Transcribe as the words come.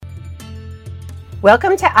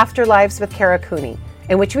Welcome to Afterlives with Kara Cooney,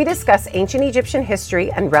 in which we discuss ancient Egyptian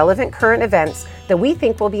history and relevant current events that we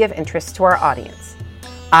think will be of interest to our audience.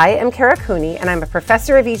 I am Kara Cooney, and I'm a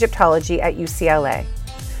professor of Egyptology at UCLA.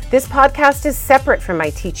 This podcast is separate from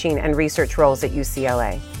my teaching and research roles at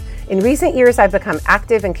UCLA. In recent years, I've become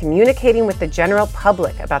active in communicating with the general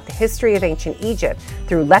public about the history of ancient Egypt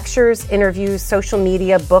through lectures, interviews, social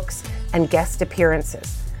media, books, and guest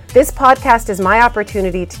appearances. This podcast is my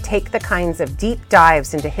opportunity to take the kinds of deep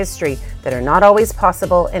dives into history that are not always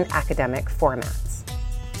possible in academic formats.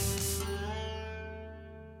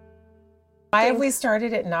 Why have we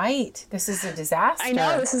started at night? This is a disaster. I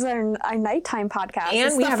know, this is our nighttime podcast.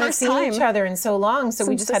 And we haven't seen each other in so long, so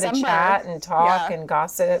we just had to chat and talk and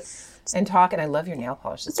gossip and talk. And I love your nail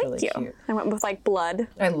polish. It's really cute. I went with like blood.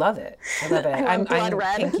 I love it. I love it. I'm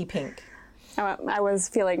red. pinky pink. I was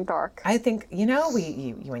feeling dark. I think, when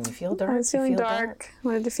you feel dark, I was feeling dark. I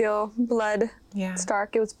wanted to feel blood. Yeah. It's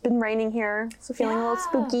dark. It's been raining here, so feeling a little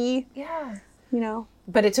spooky. Yeah. You know.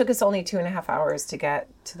 But it took us only 2.5 hours to get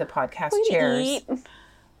to the podcast chairs. Eat,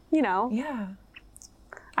 you know. Yeah.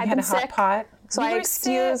 I've been sick, hot pot. So I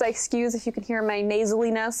excuse if you can hear my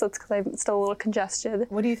nasaliness. That's because I'm still a little congested.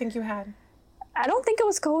 What do you think you had? I don't think it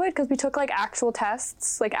was COVID because we took like actual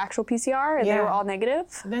tests, like actual PCR, and they were all negative.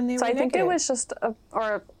 Then they were I think negative. it was just a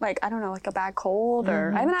bad cold,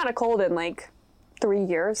 or I haven't had a cold in like 3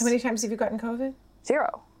 years. How many times have you gotten COVID?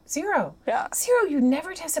 Zero. Yeah. Zero. You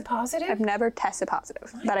never tested positive? I've never tested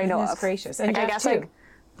positive that I know of. Goodness gracious. And I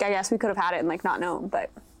guess we could have had it and like not known, but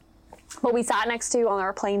we sat next to on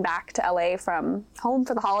our plane back to LA from home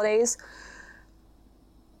for the holidays.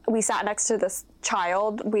 We sat next to this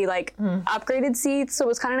child. We upgraded seats, so it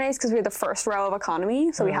was kind of nice because we were the first row of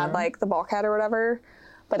economy. So we had like the bulkhead or whatever,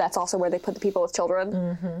 but that's also where they put the people with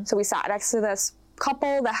children. So we sat next to this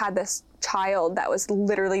couple that had this child that was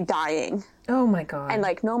literally dying. Oh my God. And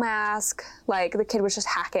like no mask, like the kid was just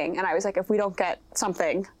hacking. And I was like, if we don't get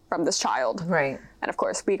something from this child. Right. And of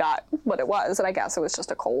course we got what it was, and I guess it was just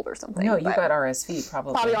a cold or something. No, you got RSV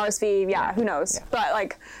probably. Probably RSV, yeah. Who knows? Yeah.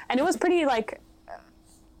 But and it was pretty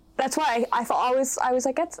that's why I thought I was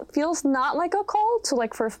like, it feels not like a cold. So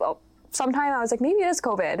for some time I was like, maybe it is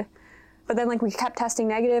COVID. But then we kept testing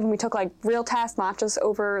negative, and we took real tests, not just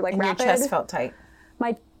over and rapid. Your chest felt tight.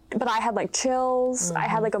 But I had chills. I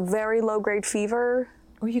had a very low grade fever.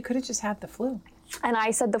 Or you could have just had the flu. And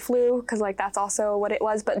I said the flu because that's also what it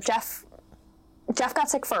was. But Jeff got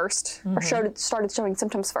sick first, or started showing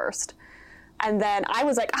symptoms first. And then I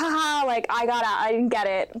was like, I didn't get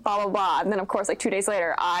it, blah, blah, blah. And then, of course, 2 days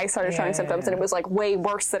later, I started showing symptoms, and it was, way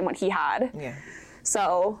worse than what he had. Yeah.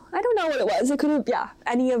 So, I don't know what it was. It could have,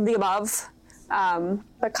 any of the above.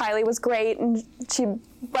 But Kylie was great, and she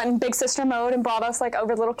went in big sister mode and brought us,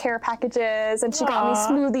 over little care packages, and she got me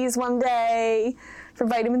smoothies one day for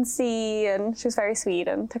vitamin C, and she was very sweet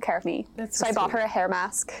and took care of me. That's so I sweet. bought her a hair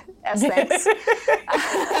mask as thanks.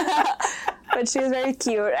 But she was very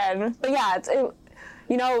cute,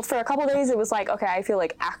 for a couple of days it was okay, I feel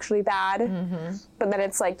actually bad, but then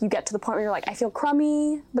it's you get to the point where you're I feel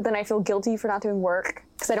crummy, but then I feel guilty for not doing work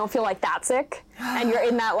because I don't feel that sick, and you're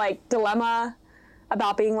in that dilemma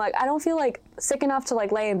about being I don't feel sick enough to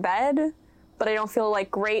lay in bed, but I don't feel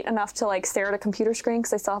great enough to stare at a computer screen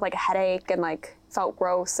because I still have a headache and felt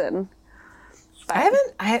gross. And but,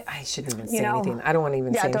 I shouldn't even say anything. I don't want to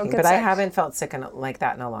even say anything, but sick. I haven't felt sick like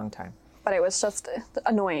that in a long time. But it was just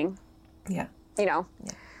annoying. Yeah. Yeah.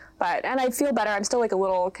 And I feel better. I'm still a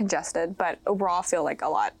little congested, but overall I feel a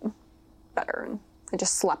lot better. And I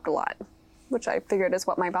just slept a lot, which I figured is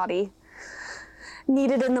what my body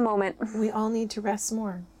needed in the moment. We all need to rest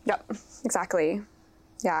more. Yep, exactly.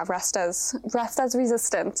 Yeah, rest as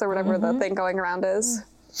resistance, or whatever the thing going around is.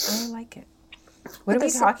 I like it. What are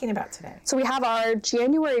we talking about today? So we have our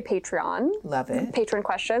January Patreon. Love it. Patron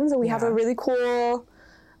questions, and we have a really cool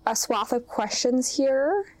swath of questions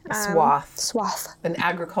here. Swath. An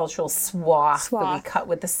agricultural swath that we cut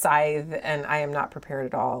with the scythe, and I am not prepared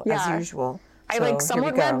at all, as usual. I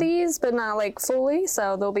somewhat read these, but not fully,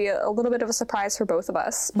 so there'll be a little bit of a surprise for both of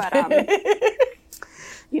us. But,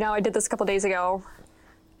 I did this a couple days ago,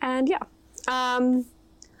 and I'm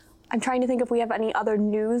trying to think if we have any other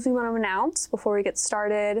news we want to announce before we get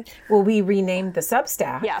started. Well, we renamed the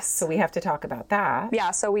Substack. Yes. So we have to talk about that. Yeah,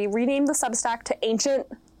 so we renamed the Substack to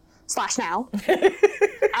Ancient/Now.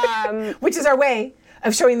 Which is our way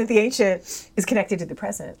of showing that the ancient is connected to the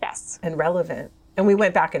present. Yes. And relevant. And we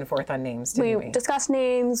went back and forth on names, didn't we? We discussed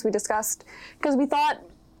names. Because we thought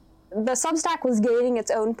the Substack was gaining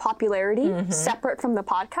its own popularity separate from the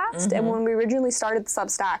podcast. And when we originally started the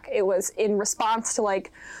Substack, it was in response to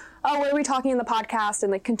oh, what are we talking in the podcast,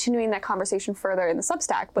 and like continuing that conversation further in the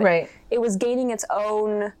Substack. But Right. it was gaining its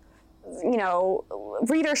own, you know,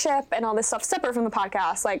 readership and all this stuff separate from the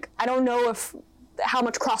podcast. Like, I don't know how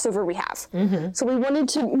much crossover we have. So we wanted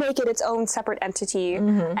to make it its own separate entity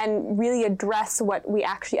and really address what we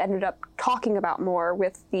actually ended up talking about more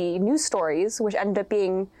with the news stories, which ended up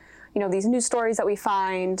being, you know, these news stories that we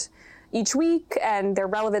find each week and their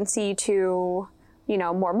relevancy to, you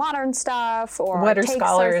know, more modern stuff, or What are takes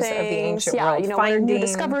scholars or of the things. ancient world you know, what are new finding?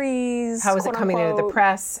 discoveries? How is it quote coming into the unquote,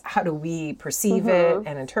 press? How do we perceive it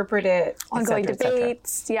and interpret it? Et ongoing cetera, et cetera.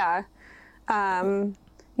 debates? Yeah.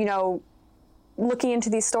 You know, looking into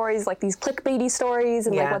these stories, like these clickbaity stories,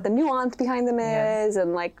 and like Yeah. what the nuance behind them Yeah. is,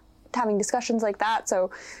 and like having discussions like that. So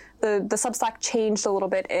the Substack changed a little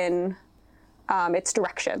bit in its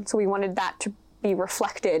direction. So we wanted that to be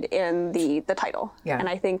reflected in the title. Yeah. And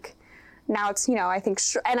I think now it's, you know, I think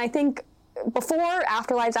before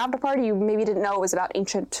Afterlives After Party, you maybe didn't know it was about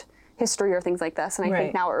ancient history or things like this. And I Right.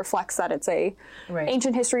 think now it reflects that it's a Right.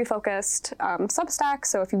 ancient history focused Substack.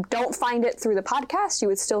 So if you don't find it through the podcast, you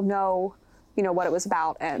would still know, you know, what it was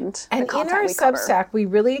about and the And in content our we cover. Substack, we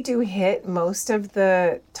really do hit most of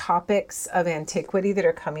the topics of antiquity that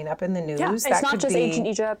are coming up in the news. Yeah, it's That not could just be, ancient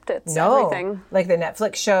Egypt, it's no, everything. like the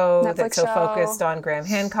Netflix show that's Netflix so show. focused on Graham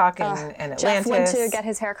Hancock and Atlantis. Jeff went to get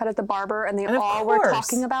his haircut at the barber, and they And of all were course.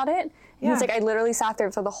 talking about it. And Yeah. he's like, I literally sat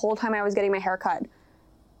there for the whole time I was getting my haircut,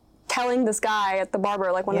 telling this guy at the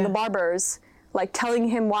barber, like one of Yeah. the barbers, like telling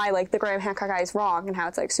him why like the Graham Hancock guy is wrong and how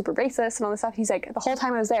it's like super racist and all this stuff. He's like, the whole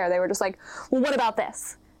time I was there, they were just like, well, what about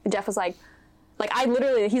this? And Jeff was like I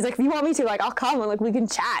literally, he's like, if you want me to, like, I'll come and like we can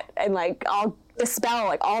chat and like I'll dispel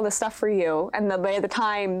like all this stuff for you. And by the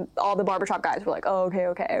time, all the barbershop guys were like, oh,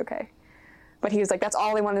 okay. But he was like, that's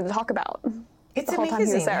all they wanted to talk about. It's the whole time he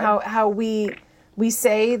was amazing there. how we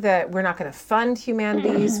say that we're not going to fund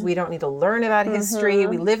humanities. We don't need to learn about history.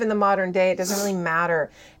 We live in the modern day. It doesn't really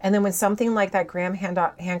matter. And then when something like that Graham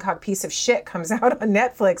Hancock piece of shit comes out on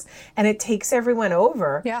Netflix and it takes everyone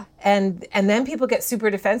over, Yeah. and then people get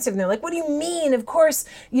super defensive and they're like, what do you mean? Of course,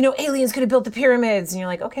 you know, aliens could have built the pyramids. And you're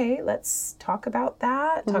like, okay, let's talk about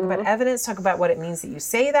that. Talk about evidence. Talk about what it means that you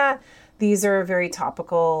say that. These are very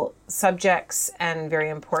topical subjects and very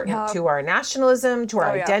important to our nationalism, to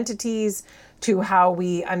our yeah. identities, to how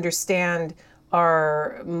we understand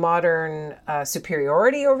our modern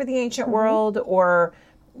superiority over the ancient world or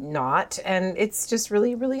not. And it's just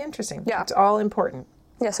really, really interesting. Yeah. It's all important.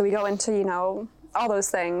 Yeah, so we go into, you know, all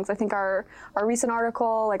those things. I think our recent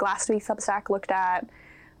article, like last week's Substack, looked at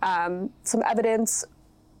some evidence,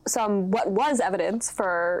 what was evidence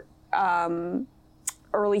for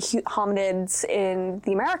early hominids in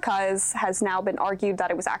the Americas has now been argued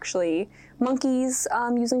that it was actually monkeys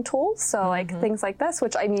using tools. So like things like this,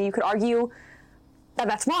 which I mean, you could argue that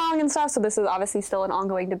that's wrong and stuff. So this is obviously still an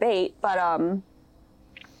ongoing debate, but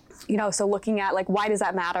you know, so looking at like, why does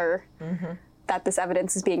that matter that this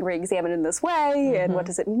evidence is being re-examined in this way, and what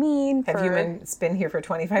does it mean? Have humans been here for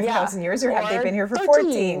 25,000 Yeah. years, or have they Or been here for 13,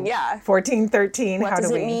 14? yeah. 14, 13. What how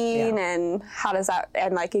does do it we mean, yeah. and how does that,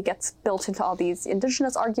 and like it gets built into all these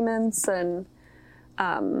indigenous arguments and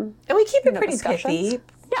And we keep it pretty discussions. pithy.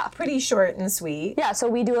 Yeah. Pretty short and sweet. Yeah, so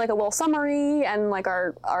we do like a little summary and like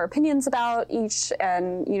our opinions about each,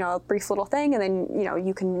 and you know, a brief little thing, and then you know,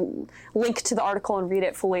 you can link to the article and read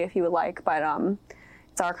it fully if you would like. But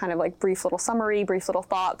it's our kind of like brief little summary, brief little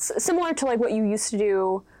thoughts, similar to like what you used to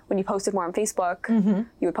do when you posted more on Facebook.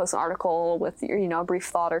 You would post an article with your, you know, a brief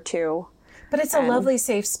thought or two. But it's a lovely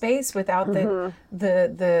safe space without the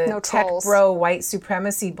No tech trolls. bro white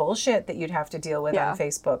supremacy bullshit that you'd have to deal with Yeah. on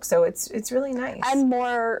Facebook. So it's really nice. And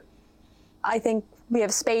more, I think we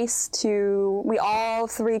have space to, we all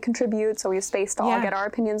three contribute, so we have space to all Yeah. get our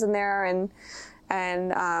opinions in there, and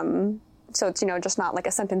so it's, you know, just not like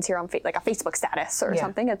a sentence here on like a Facebook status or Yeah.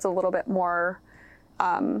 something. It's a little bit more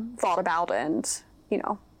thought about and, you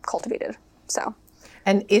know, cultivated. So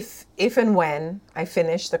And if and when I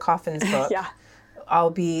finish the Coffins book, yeah, I'll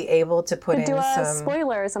be able to put in do a some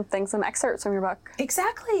spoiler or something, some excerpts from your book.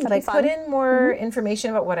 Exactly. be Like fun. put in more information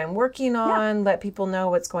about what I'm working on, let people know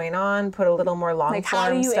what's going on, put a little more long Like how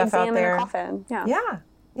do form you stuff out examine there. a coffin? Yeah.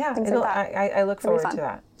 Yeah. Things It'll, like that. I look It'll be forward fun. to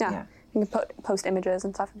that. Yeah. You can post images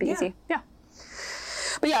and stuff. It'd be Yeah. easy. Yeah.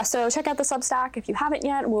 But yeah, so check out the Substack if you haven't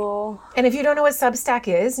yet. And if you don't know what Substack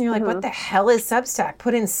is, and you're like, Mm-hmm. what the hell is Substack?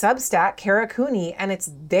 Put in Substack, Kara Cooney, and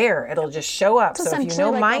it's there. It'll just show up. So if you know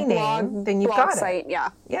essentially my like a name, then you've blog got site. it. Yeah.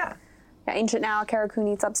 Yeah. Yeah. Ancient Now, Kara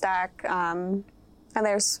Cooney, Substack, and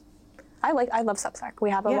there's. I love Substack.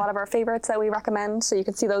 We have a Yeah. lot of our favorites that we recommend, so you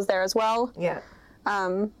can see those there as well. Yeah.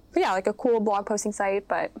 But yeah, like a cool blog posting site.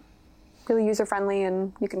 But really user friendly,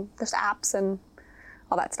 and there's apps and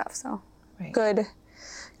all that stuff. So Right. good.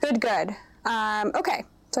 Okay,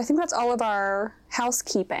 so I think that's all of our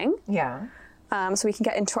housekeeping. Yeah. So we can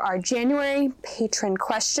get into our January patron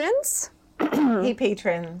questions. Hey,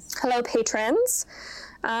 patrons. Hello, patrons.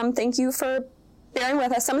 Thank you for bearing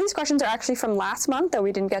with us. Some of these questions are actually from last month that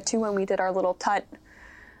we didn't get to when we did our little Tut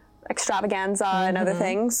extravaganza and other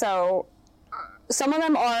things. So some of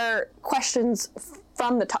them are questions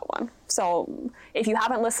from the Tut one. So if you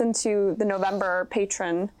haven't listened to the November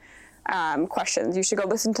patron questions, you should go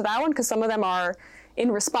listen to that one, because some of them are in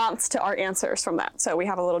response to our answers from that. So we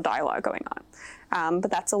have a little dialogue going on.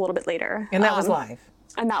 But that's a little bit later. And that was live.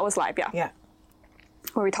 And that was live, yeah. Yeah.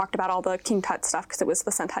 Where we talked about all the King Tut stuff, because it was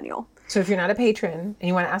the centennial. So if you're not a patron and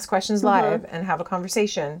you want to ask questions live and have a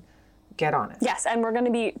conversation, get on it. Yes, and we're going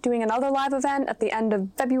to be doing another live event at the end of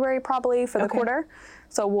February, probably, for the quarter.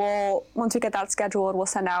 So once we get that scheduled, we'll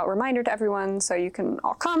send out a reminder to everyone so you can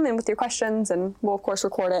all come in with your questions, and we'll, of course,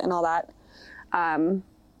 record it and all that.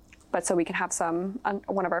 But so we can have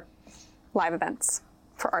one of our live events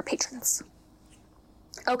for our patrons.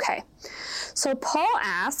 Okay, so Paul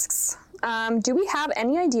asks, do we have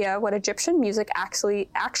any idea what Egyptian music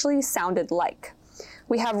actually sounded like?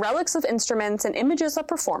 We have relics of instruments and images of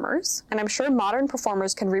performers, and I'm sure modern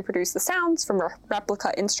performers can reproduce the sounds from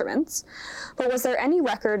replica instruments. But was there any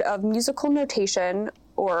record of musical notation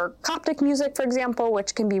or Coptic music, for example,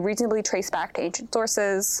 which can be reasonably traced back to ancient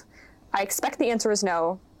sources? I expect the answer is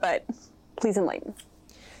no, but please enlighten.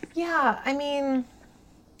 Yeah, I mean,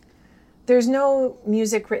 there's no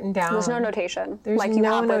music written down. There's no notation. There's like you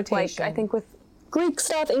no have notation. With, like, I think with Greek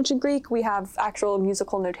stuff, ancient Greek, we have actual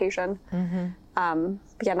musical notation.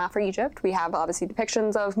 But yeah, not for Egypt. We have obviously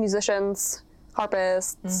depictions of musicians,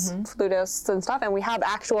 harpists, flutists, and stuff, and we have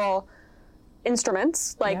actual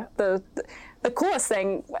instruments. Like the coolest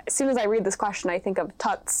thing, as soon as I read this question, I think of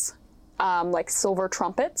Tut's like silver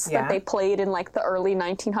trumpets that they played in like the early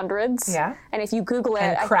 1900s. Yeah. And if you Google it,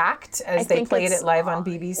 And cracked as they played it live on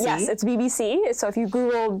BBC. Yes, it's BBC. So if you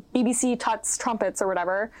Google BBC Tut's trumpets or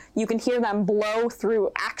whatever, you can hear them blow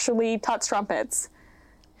through actually Tut's trumpets.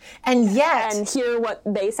 And hear what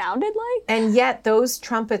they sounded like. And yet those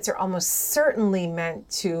trumpets are almost certainly meant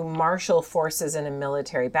to marshal forces in a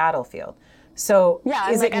military battlefield. So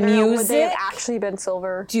is it music? Would they have actually been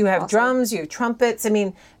silver? Do you have drums? Do you have trumpets? I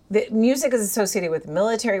mean, the music is associated with the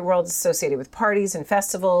military world, is associated with parties and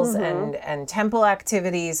festivals and temple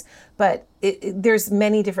activities, but there's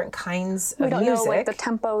many different kinds of music. We don't know like the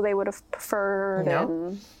tempo they would have preferred.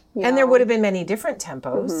 And there would have been many different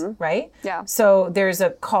tempos, right? Yeah. So there's a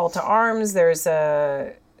call to arms, there's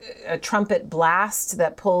a trumpet blast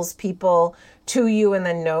that pulls people to you, and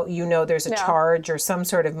then there's a charge or some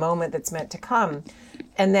sort of moment that's meant to come.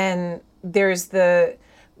 And then there's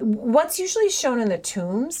what's usually shown in the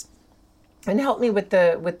tombs, and help me with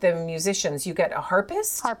the musicians. You get a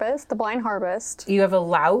harpist. The blind harpist. You have a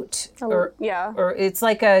laut, or it's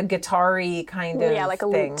like a guitar-y kind of like a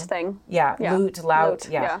lute thing. Yeah, lute, laut,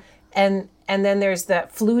 And then there's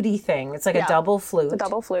that fluty thing. It's like a double flute. A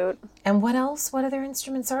double flute. And what else? What other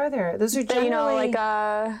instruments are there? Those are generally like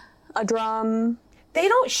a drum. They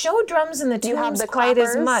don't show drums in the tombs quite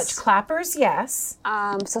as much. Clappers, yes.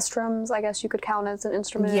 Sistrums, I guess you could count as an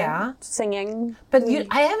instrument. Yeah. Singing. But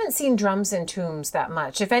I haven't seen drums in tombs that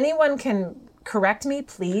much. If anyone can correct me,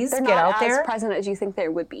 please They're get out there. They're not as present as you think they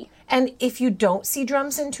would be. And if you don't see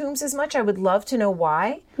drums in tombs as much, I would love to know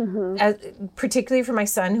why. Particularly for my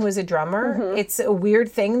son, who is a drummer. It's a weird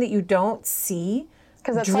thing that you don't see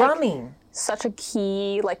drumming. Like such a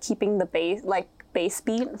key, like keeping the bass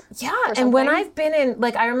beat. Yeah, and when I've been in,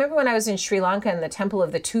 I remember when I was in Sri Lanka in the Temple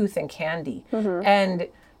of the Tooth in Kandy, and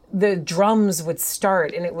the drums would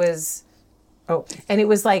start, and it was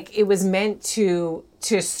meant to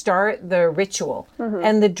start the ritual.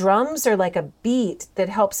 And the drums are like a beat that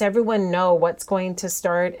helps everyone know what's going to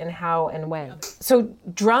start and how and when. So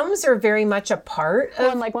drums are very much a part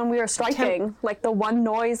of... And like when we were striking, like the one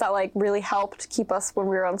noise that like really helped keep us when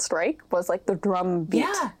we were on strike was like the drum beat.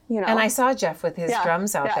 Yeah, and I saw Jeff with his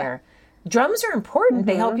drums out there. Drums are important.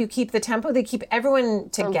 They help you keep the tempo. They keep everyone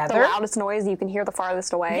together. The loudest noise you can hear the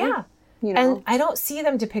farthest away. Yeah. And I don't see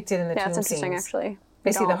them depicted in the tomb scenes. Yeah, it's interesting, actually. I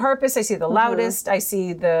see the harpist, I see the loudest, I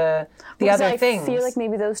see the other things. I feel like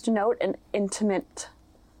maybe those denote an intimate...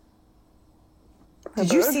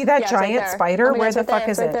 Did you see that giant spider? Where the fuck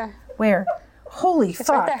is it? Where? Holy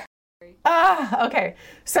fuck. Right there. Okay.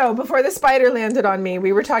 So before the spider landed on me,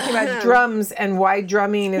 we were talking about drums and why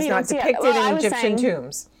drumming is not depicted in Egyptian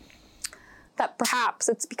tombs. That perhaps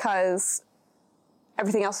it's because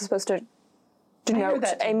everything else is supposed to denote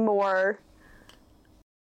a more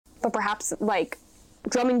but perhaps like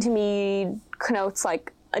drumming to me connotes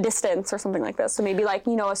like a distance or something like this. So maybe like,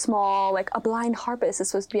 you know, a small, like a blind harpist is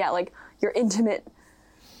supposed to be at like your intimate,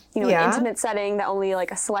 you know, an intimate setting that only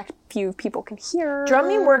like a select few people can hear.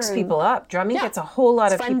 Drumming works people up. Drumming gets a whole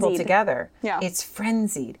lot of people together. Yeah. It's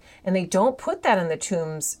frenzied. And they don't put that in the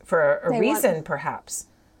tombs for a reason, perhaps.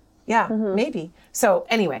 Yeah, maybe. So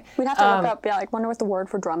anyway. We'd have to look up, like wonder what the word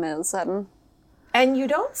for drum is. And you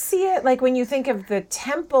don't see it, like when you think of the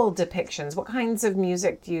temple depictions, what kinds of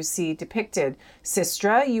music do you see depicted?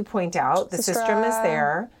 Sistra, you point out, the sistrum is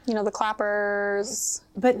there. You know, the clappers.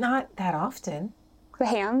 But not that often. The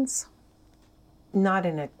hands. Not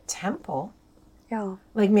in a temple. Yeah.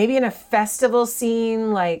 Like maybe in a festival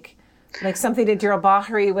scene, like something to Dir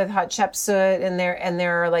al-Bahri with Hatshepsut, and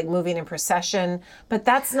they're like moving in procession. But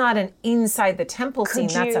that's not an inside the temple scene,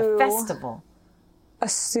 that's a festival.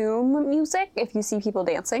 Assume music if you see people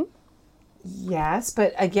dancing? Yes,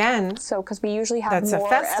 but again, so because we usually have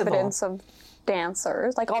more evidence of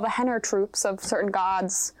dancers, like all the Henner troops of certain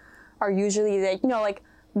gods are usually like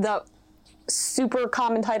the super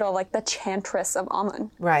common title, like the Chantress of Amun,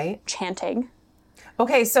 right? Chanting.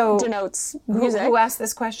 Okay, so denotes music. Who asked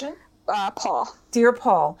this question? Paul. Dear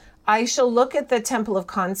Paul, I shall look at the Temple of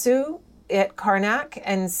Khonsu at Karnak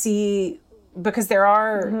and see, because there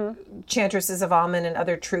are chantresses of Amun and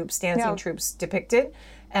other troops, dancing troops depicted,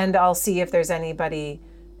 and I'll see if there's anybody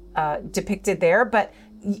depicted there. But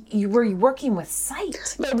you were working with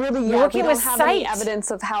sight. But really, we don't have any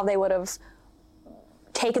evidence of how they would have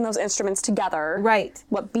taken those instruments together. Right.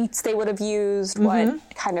 What beats they would have used, what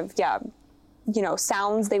kind of,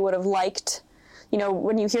 sounds they would have liked. You know,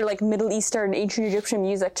 when you hear like Middle Eastern, ancient Egyptian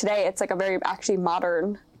music today, it's like a very actually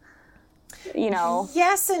modern,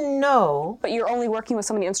 Yes and no. But you're only working with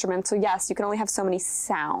so many instruments, so yes, you can only have so many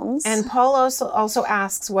sounds. And Paul also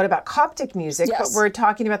asks, what about Coptic music? Yes. But we're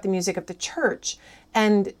talking about the music of the church.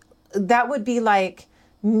 And that would be like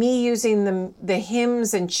me using the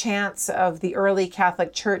hymns and chants of the early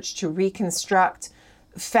Catholic Church to reconstruct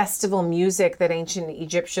festival music that ancient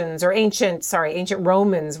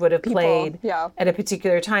Romans would have played at a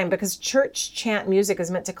particular time, because church chant music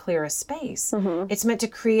is meant to clear a space. It's meant to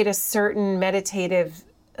create a certain meditative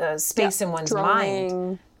space in one's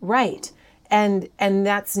mind. Right. And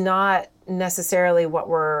that's not necessarily what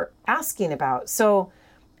we're asking about. So,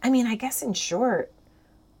 I mean, I guess in short,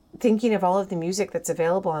 thinking of all of the music that's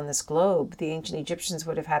available on this globe, the ancient Egyptians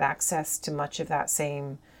would have had access to much of that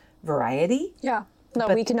same variety. Yeah. No,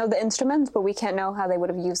 we can know the instruments, but we can't know how they would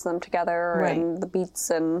have used them together and the beats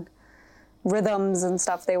and rhythms and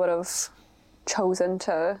stuff they would have chosen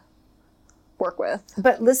to work with.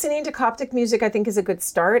 But listening to Coptic music, I think, is a good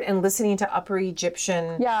start, and listening to Upper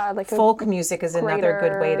Egyptian folk music is another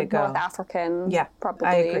good way to go. North African,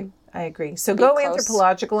 probably. I agree. So go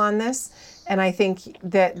anthropological on this, and I think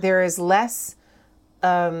that there is less...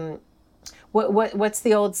 What's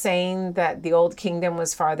the old saying, that the old kingdom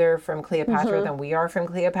was farther from Cleopatra than we are from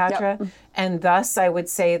Cleopatra? Yep. And thus, I would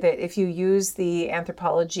say that if you use the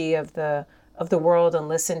anthropology of the world and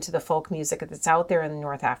listen to the folk music that's out there in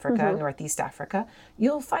North Africa, Northeast Africa,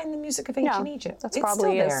 you'll find the music of ancient Egypt. That's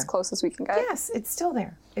probably as close as we can get. Yes, it's still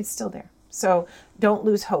there. It's still there. So don't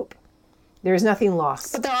lose hope. There is nothing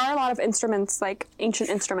lost. But there are a lot of instruments, like ancient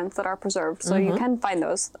instruments, that are preserved. So you can find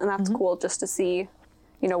those, and that's cool just to see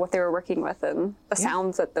what they were working with and the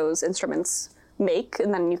sounds that those instruments make.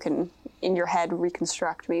 And then you can, in your head,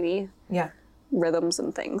 reconstruct maybe rhythms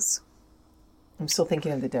and things. I'm still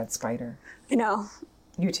thinking of the dead spider. I know.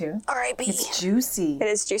 You too? R.I.P. It's juicy. It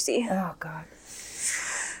is juicy. Oh, God.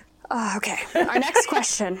 Okay. Our next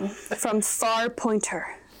question from Far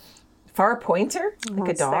Pointer. Far Pointer?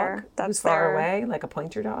 Like a dog? That's far away, like a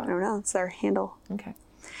pointer dog? I don't know. It's their handle. Okay.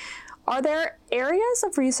 Are there areas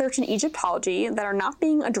of research in Egyptology that are not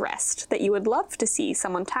being addressed that you would love to see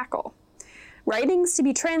someone tackle? Writings to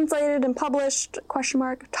be translated and published, ?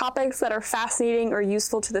 Topics that are fascinating or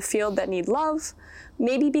useful to the field that need love,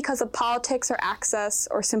 maybe because of politics or access,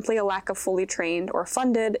 or simply a lack of fully trained or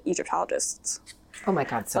funded Egyptologists. Oh my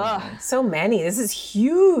God, so many. So many. This is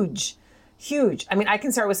huge. Huge. I mean, I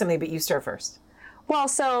can start with something, but you start first. Well,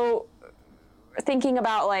 so thinking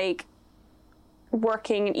about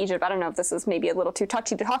working in Egypt, I don't know if this is maybe a little too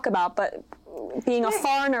touchy to talk about, but being a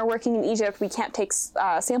foreigner working in Egypt, we can't take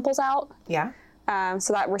samples out. Yeah.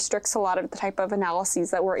 So that restricts a lot of the type of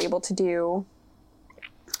analyses that we're able to do.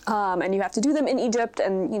 And you have to do them in Egypt,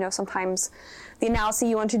 and sometimes the analysis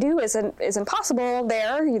you want to do isn't possible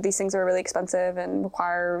there. These things are really expensive and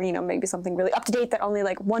require maybe something really up to date that only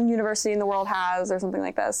one university in the world has, or something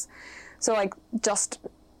like this. So just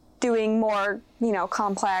doing more,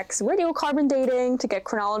 complex radiocarbon dating to get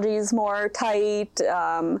chronologies more tight.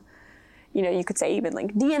 You could say even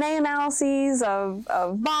like DNA analyses of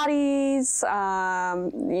bodies,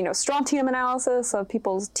 strontium analysis of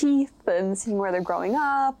people's teeth and seeing where they're growing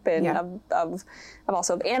up, and of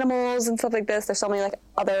also of animals and stuff like this. There's so many like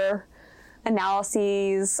other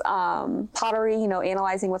analyses, pottery,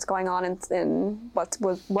 analyzing what's going on in what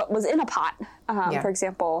was in a pot, for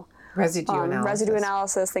example. Residue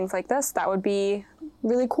analysis, things like this. That would be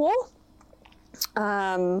really cool.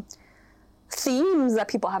 Themes that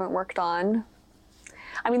people haven't worked on.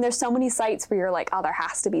 I mean, there's so many sites where you're like, oh, there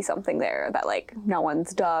has to be something there that like no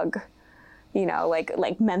one's dug.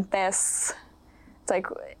 Like Memphis. It's like,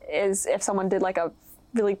 if someone did like a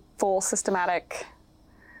really full systematic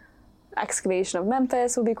excavation of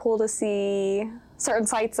Memphis would be cool to see. Certain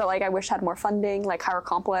sites that like I wish had more funding, like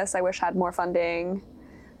Hierakonpolis, I wish had more funding.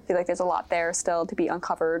 I feel like there's a lot there still to be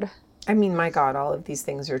uncovered. I mean, my God, all of these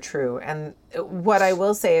things are true. And what I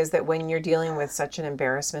will say is that when you're dealing with such an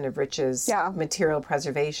embarrassment of riches, material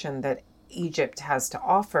preservation that Egypt has to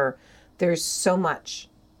offer, there's so much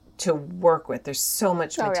to work with. There's so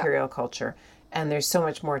much material culture, and there's so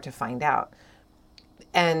much more to find out.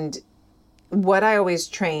 And what I always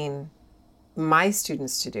train my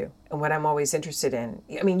students to do, and what I'm always interested in,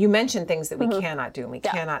 I mean, you mentioned things that we cannot do, and we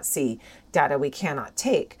cannot see, data we cannot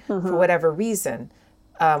take for whatever reason.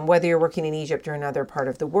 Whether you're working in Egypt or another part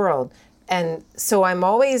of the world. And so I'm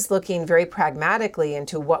always looking very pragmatically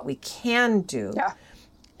into what we can do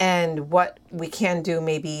and what we can do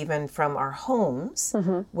maybe even from our homes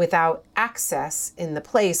without access in the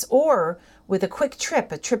place, or with a quick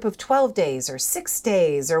trip, a trip of 12 days or 6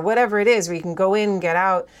 days or whatever it is, where you can go in, get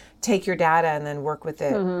out, take your data, and then work with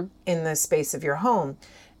it in the space of your home.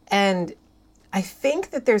 And I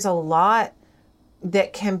think that there's a lot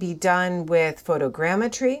that can be done with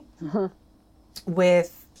photogrammetry,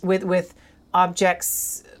 with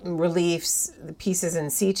objects, reliefs, pieces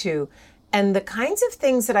in situ, and the kinds of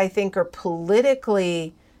things that I think are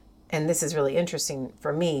politically, and this is really interesting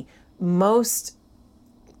for me, most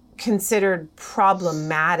considered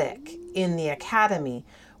problematic in the academy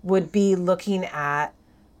would be looking at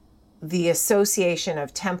the association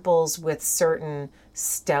of temples with certain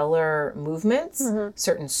stellar movements,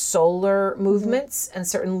 certain solar movements, and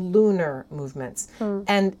certain lunar movements.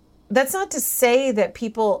 And that's not to say that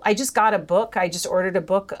people, I just got a book, I just ordered a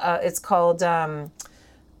book, it's called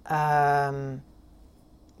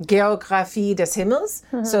Geographie des Himmels,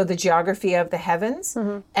 so the geography of the heavens,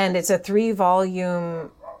 and it's a 3-volume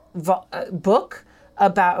book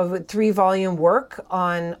about a 3-volume work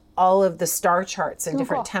on all of the star charts and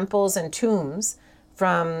different temples and tombs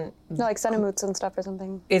from... like Senemuts and stuff or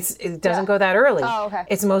something. It doesn't go that early. Oh, okay.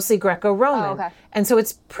 It's mostly Greco-Roman. Oh, okay. And so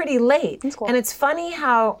it's pretty late. That's cool. And it's funny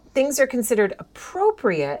how things are considered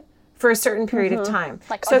appropriate for a certain period of time.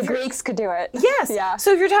 Like, so the Greeks could do it. Yes. Yeah.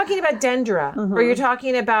 So if you're talking about Dendera or you're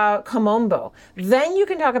talking about Komombo, then you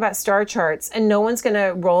can talk about star charts and no one's going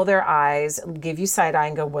to roll their eyes, give you side eye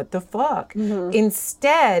and go, what the fuck?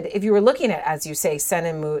 Instead, if you were looking at, as you say,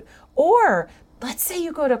 Senenmut, or let's say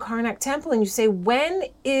you go to Karnak Temple and you say, when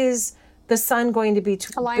is the sun going to be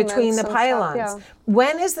between the pylons?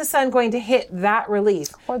 When is the sun going to hit that relief?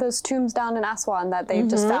 Or those tombs down in Aswan that they've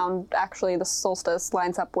just found, actually the solstice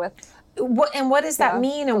lines up with. What does that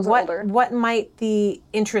mean, and what might the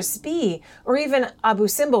interest be? Or even Abu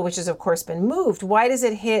Simbel, which has of course been moved. Why does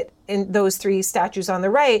it hit in those 3 statues on the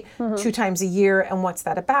right 2 times a year, and what's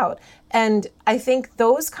that about? And I think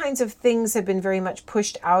those kinds of things have been very much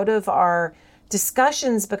pushed out of our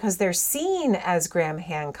discussions because they're seen as Graham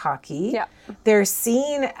Hancocky. They're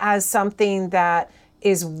seen as something that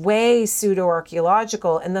is way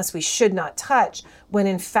pseudo-archaeological and thus we should not touch, when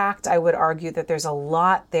in fact I would argue that there's a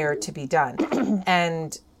lot there to be done.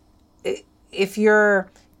 And if you're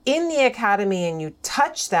in the academy and you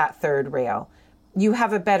touch that 3rd rail, you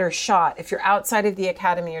have a better shot. If you're outside of the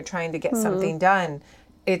academy, you're trying to get something done,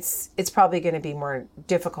 it's probably going to be more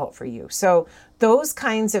difficult for you. So those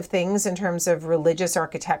kinds of things in terms of religious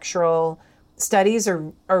architectural studies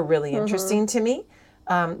are really interesting to me.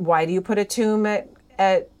 Why do you put a tomb at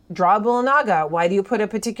Dra Bolanaga? Why do you put a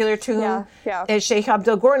particular tomb at Sheikh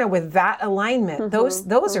Abdel Gourna with that alignment?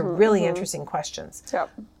 Those are really interesting questions.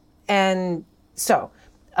 And so,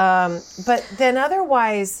 but then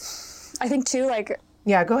otherwise, I think too, like,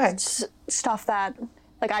 go ahead. Stuff that,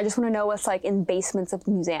 like, I just want to know what's like in basements of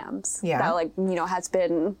museums that, like, has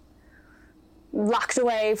been locked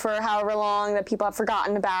away for however long that people have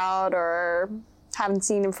forgotten about or haven't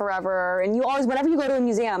seen in forever. And you always, whenever you go to a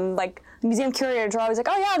museum, like, museum curators are always like,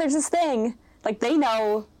 oh yeah, there's this thing. Like, they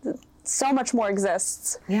know so much more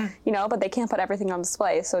exists. Yeah. You know, but they can't put everything on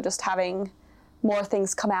display. So just having more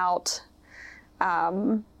things come out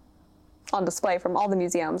on display from all the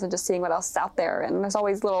museums and just seeing what else is out there. And there's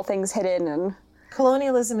always little things hidden. And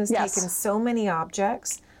colonialism has taken so many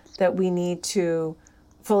objects that we need to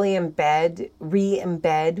fully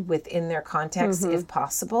re-embed within their context if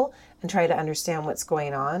possible, and try to understand what's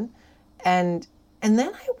going on. And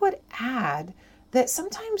then I would add that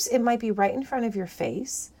sometimes it might be right in front of your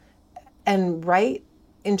face, and right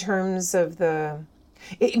in terms of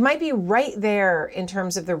it might be right there in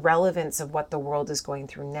terms of the relevance of what the world is going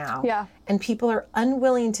through now. Yeah. And people are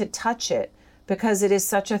unwilling to touch it because it is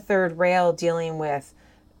such a third rail dealing with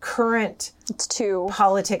current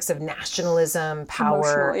politics of nationalism,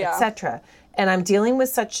 power, etc. And I'm dealing with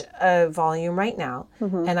such a volume right now,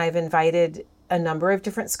 and I've invited a number of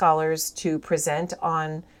different scholars to present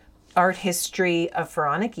on art history of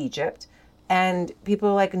Pharaonic Egypt. And people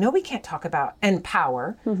are like, no, we can't talk about, and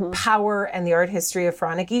power and the art history of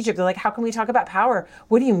Pharaonic Egypt. They're like, how can we talk about power?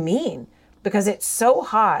 What do you mean? Because it's so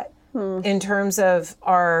hot in terms of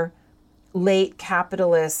our late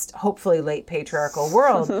capitalist, hopefully late patriarchal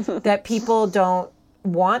world, that people don't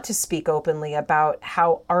want to speak openly about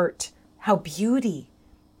how art, how beauty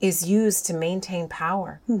is used to maintain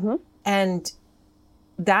power. And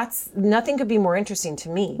nothing could be more interesting to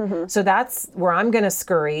me. So that's where I'm going to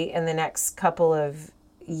scurry in the next couple of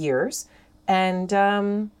years. And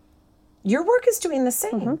your work is doing the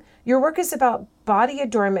same. Your work is about body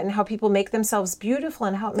adornment and how people make themselves beautiful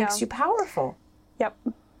and how it makes you powerful. Yep.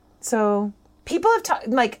 So people have talked,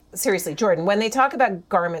 like, seriously, Jordan, when they talk about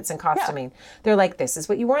garments and costuming, they're like, this is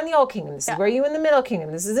what you wore in the Old Kingdom. This is where you in the Middle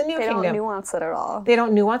Kingdom. This is the New Kingdom. They don't nuance it at all. They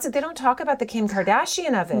don't nuance it. They don't talk about the Kim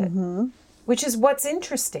Kardashian of it, which is what's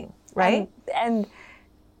interesting, right? And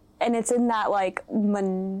it's in that, like,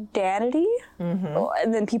 mundanity.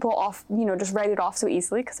 And then people just write it off so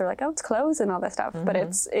easily because they're like, oh, it's clothes and all that stuff. But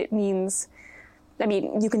it means, I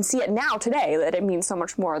mean, you can see it now today that it means so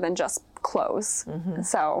much more than just clothes.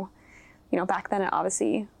 So, back then it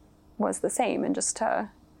obviously was the same, and just to...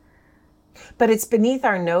 But it's beneath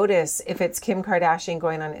our notice if it's Kim Kardashian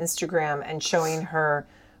going on Instagram and showing her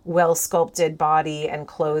well-sculpted body and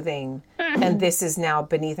clothing, and this is now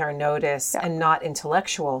beneath our notice and not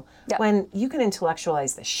intellectual, when you can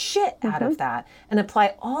intellectualize the shit out of that and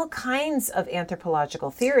apply all kinds of anthropological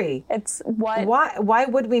theory. It's what... Why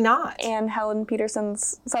would we not? And Helen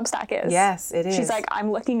Peterson's Substack is. Yes, it is. She's like,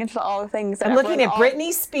 I'm looking into all the things that I'm looking at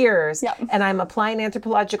Britney Spears, and I'm applying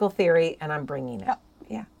anthropological theory, and I'm bringing it.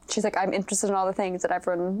 Yeah. She's like, I'm interested in all the things that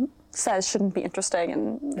everyone says shouldn't be interesting,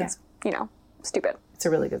 and it's, stupid. It's a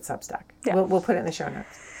really good Substack. Yeah. We'll put it in the show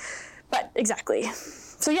notes. But exactly.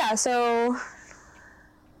 So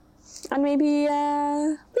and maybe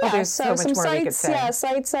there's so much some more sites, we could say.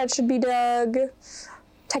 Sites that should be dug,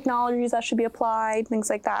 technologies that should be applied, things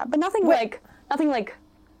like that. But nothing like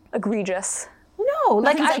egregious. No,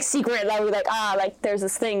 Nothing's like secret. Like there's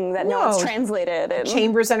this thing that no one's translated. And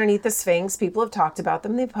chambers underneath the Sphinx. People have talked about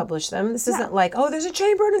them. They've published them. This isn't like, oh, there's a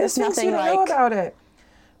chamber under the Sphinx. You don't know about it.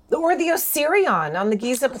 Or the Osirion on the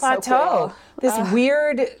Giza Plateau. So cool. This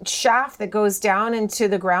weird shaft that goes down into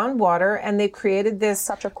the groundwater, and they've created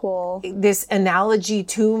this this analogy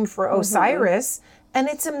tomb for Osiris, and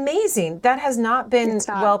it's amazing. That has not been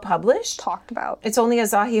well published. Talked about. It's only a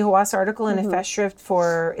Zahi Hawass article in a Festschrift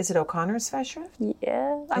for, is it O'Connor's Festschrift?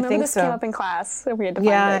 Yeah, I remember this came up in class. We had to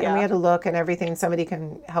find it. And we had to look and everything. Somebody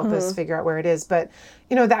can help us figure out where it is, but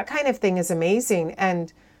that kind of thing is amazing.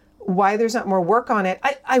 And why there's not more work on it.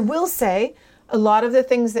 I will say a lot of the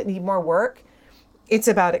things that need more work, it's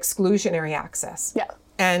about exclusionary access. Yeah.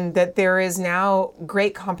 And that there is now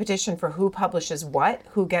great competition for who publishes what,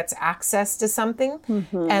 who gets access to something.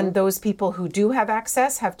 And those people who do have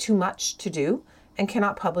access have too much to do and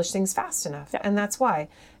cannot publish things fast enough. Yeah. And that's why.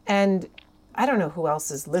 And I don't know who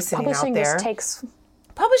else is listening Publishing out there.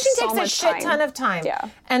 Publishing takes a shit ton of time. Yeah.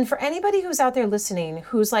 And for anybody who's out there listening,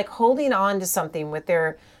 who's like holding on to something with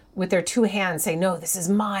their two hands, say, no, this is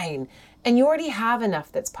mine, and you already have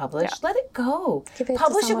enough that's published, let it go.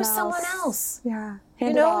 Publish it with someone else. Yeah.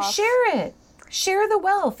 Share it. Share the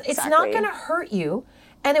wealth. It's not going to hurt you,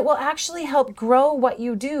 and it will actually help grow what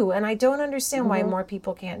you do. And I don't understand why more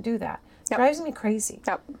people can't do that. It drives me crazy.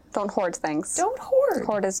 Yep. Don't hoard things. Don't hoard.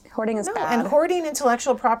 Hoarding is bad. And hoarding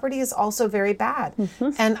intellectual property is also very bad.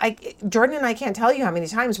 And Jordan and I can't tell you how many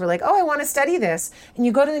times we're like, oh, I want to study this. And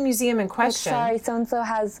you go to the museum in question. Sorry, so-and-so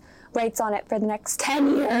has rights on it for the next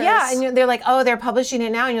 10 years. Yeah, and they're like, oh, they're publishing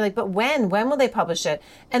it now. And you're like, but when? When will they publish it?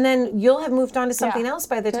 And then you'll have moved on to something else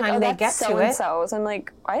by the time they get to it. So-and-so's. I'm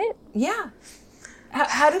like, what? Yeah.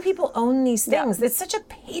 How do people own these things? Yeah. It's such a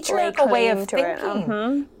patriarchal way of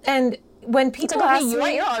thinking. And when people Like, ask okay, you me,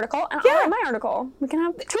 write your article, and I'll write my article. We can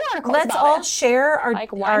have 2 articles. let's about all it. share our,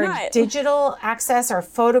 Like, why our not? digital access, our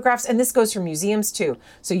photographs, and this goes for museums too.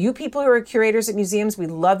 So you people who are curators at museums, we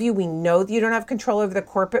love you. We know that you don't have control over the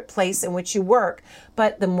corporate place in which you work,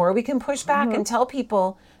 but the more we can push back and tell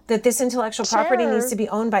people that this intellectual property needs to be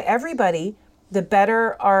owned by everybody, the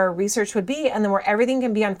better our research would be, and the more everything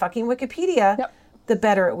can be on fucking Wikipedia, the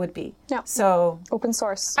better it would be. Yep. So open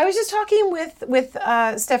source. I was just talking with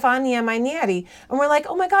Stefania Manieri, and we're like,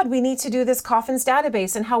 oh my God, we need to do this coffins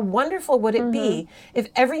database, and how wonderful would it be if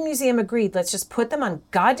every museum agreed, let's just put them on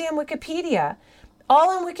goddamn Wikipedia, all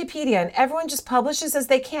on Wikipedia, and everyone just publishes as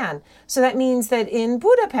they can. So that means that in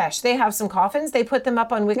Budapest, they have some coffins. They put them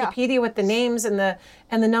up on Wikipedia with the names and the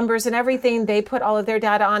numbers and everything. They put all of their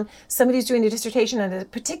data on. Somebody's doing a dissertation on a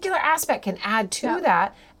particular aspect can add to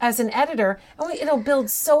that as an editor, and it'll build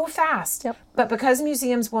so fast. But because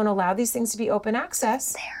museums won't allow these things to be open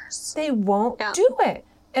access, they won't do it.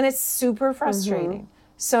 And it's super frustrating.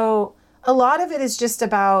 So a lot of it is just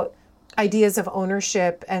about ideas of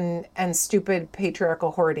ownership and stupid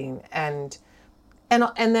patriarchal hoarding, and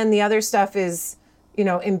then the other stuff is, you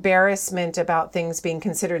know, embarrassment about things being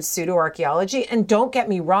considered pseudo-archaeology. And don't get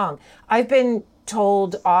me wrong, I've been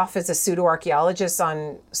told off as a pseudo-archaeologist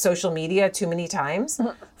on social media too many times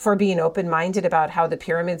for being open-minded about how the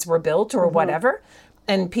pyramids were built or whatever.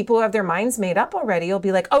 And people who have their minds made up already will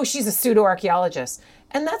be like, oh, she's a pseudo-archaeologist.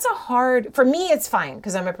 And that's for me, it's fine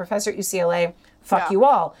because I'm a professor at UCLA. Fuck you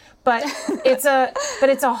all. But it's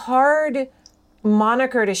a hard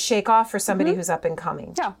moniker to shake off for somebody who's up and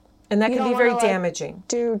coming. Yeah. And that can be very damaging.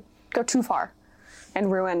 Go too far and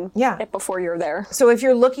ruin it before you're there. So if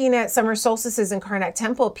you're looking at summer solstices in Karnak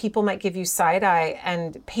Temple, people might give you side eye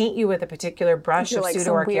and paint you with a particular brush of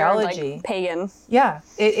pseudo-archaeology. Like pagan. Yeah,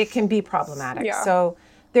 it can be problematic. Yeah. So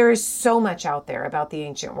there is so much out there about the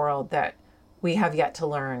ancient world that we have yet to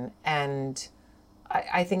learn. And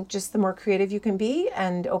I think just the more creative you can be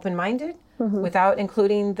and open-minded without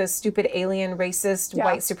including the stupid alien, racist,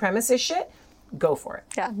 white supremacist shit, go for it.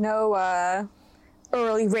 Yeah, no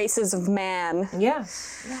early races of man. Yeah.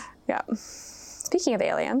 Speaking of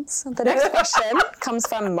aliens, the next question comes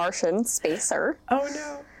from Martian Spacer. Oh,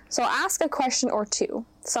 no. So ask a question or two.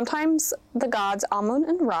 Sometimes the gods Amun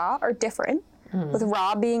and Ra are different, with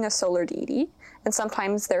Ra being a solar deity, and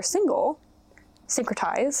sometimes they're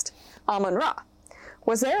syncretized, Amun-Ra.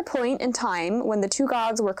 Was there a point in time when the two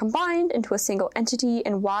gods were combined into a single entity,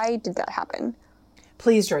 and why did that happen?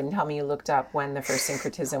 Please, Jordan, tell me you looked up when the first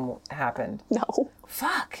syncretism happened. No.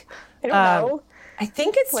 Fuck. I don't know. I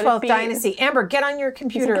think it's 12th Dynasty. Amber, get on your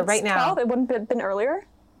computer right now. 12? It wouldn't have been earlier?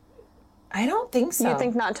 I don't think so. You'd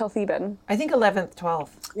think not until Theban. I think 11th,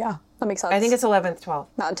 12th. Yeah, that makes sense. I think it's 11th, 12th.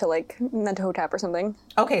 Not until like Mentuhotep or something.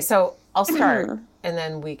 Okay, so I'll start, and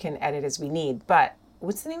then we can edit as we need. But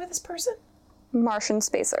what's the name of this person? Martian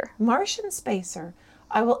Spacer. Martian Spacer.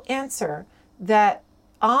 I will answer that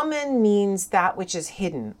Amun means that which is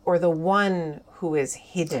hidden, or the one who is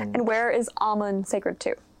hidden. And where is Amun sacred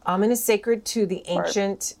to? Amun is sacred to the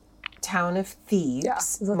ancient town of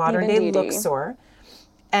Thebes, modern day Luxor.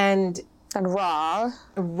 And Ra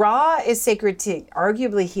is sacred to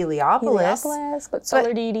arguably Heliopolis. But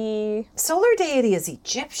solar deity. Solar deity is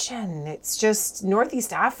Egyptian. It's just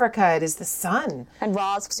Northeast Africa. It is the sun. And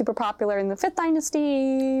Ra's super popular in the 5th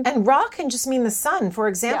Dynasty. And Ra can just mean the sun. For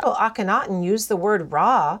example, Akhenaten used the word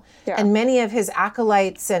Ra, and many of his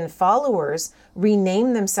acolytes and followers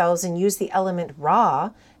renamed themselves and used the element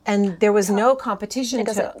Ra. And there was no competition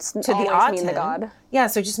to the Aten. Mean the god. Yeah,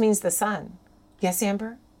 so it just means the sun. Yes,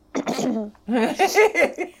 Amber? You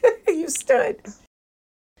stood.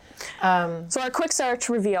 So our quick search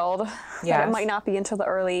revealed that it might not be until the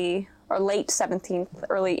early or late 17th,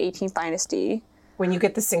 early 18th dynasty. When you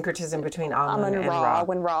get the syncretism between Amun and Ra.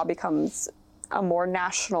 When Ra becomes a more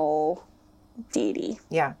national deity.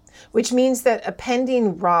 Yeah, which means that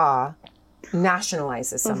appending Ra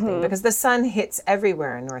nationalizes something because the sun hits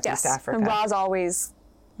everywhere in Northeast Africa. And Ra's always,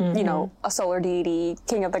 you know, a solar deity,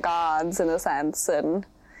 king of the gods in a sense. And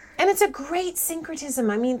it's a great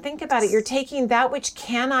syncretism. I mean, think about it. You're taking that which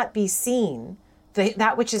cannot be seen,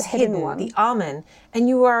 that which is hidden, the Amun, and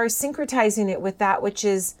you are syncretizing it with that which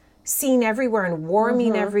is seen everywhere and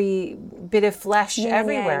warming every bit of flesh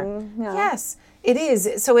everywhere. Yes, it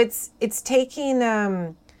is. So it's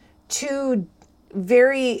taking two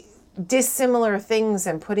very dissimilar things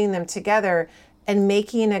and putting them together and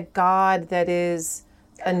making a god that is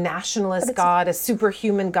a nationalist god, a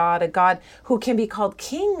superhuman god, a god who can be called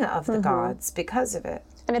king of the gods because of it.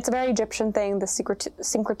 And it's a very Egyptian thing, the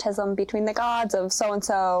syncretism between the gods of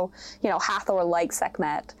so-and-so, Hathor likes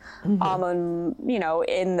Sekhmet, Amun,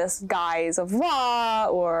 in this guise of Ra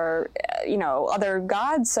or, other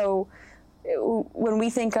gods. So when we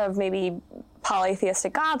think of maybe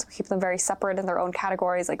polytheistic gods, we keep them very separate in their own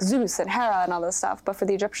categories, like Zeus and Hera and all this stuff. But for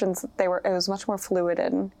the Egyptians, it was much more fluid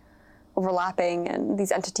and overlapping, and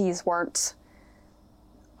these entities weren't,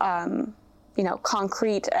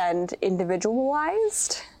 concrete and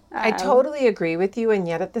individualized. I totally agree with you, and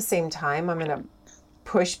yet at the same time, I'm going to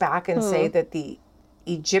push back and say that the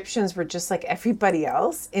Egyptians were just like everybody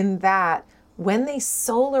else in that when they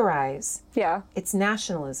solarize, it's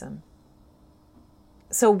nationalism.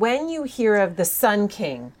 So when you hear of the Sun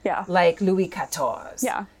King, like Louis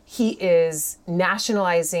XIV, he is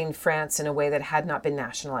nationalizing France in a way that had not been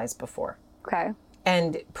nationalized before. Okay.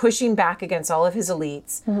 And pushing back against all of his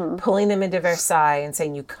elites, pulling them into Versailles and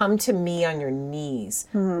saying, you come to me on your knees,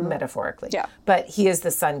 metaphorically. Yeah. But he is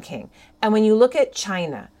the Sun King. And when you look at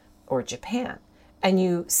China or Japan, and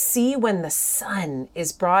you see when the sun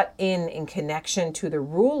is brought in connection to the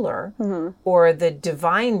ruler or the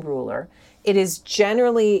divine ruler, it is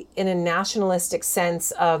generally in a nationalistic sense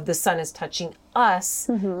of the sun is touching us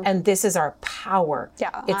and this is our power.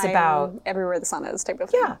 Yeah, it's about everywhere the sun is type of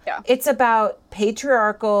thing. Yeah. It's about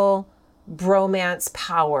patriarchal bromance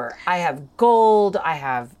power. I have gold, I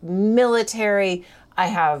have military, I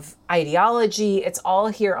have ideology. It's all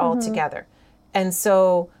here all together. And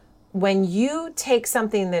so when you take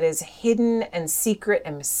something that is hidden and secret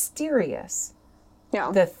and mysterious,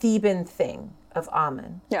 the Theban thing of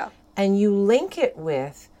Amun, and you link it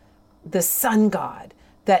with the sun god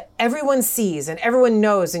that everyone sees and everyone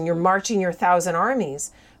knows, and you're marching your 1,000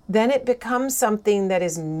 armies, then it becomes something that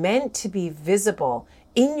is meant to be visible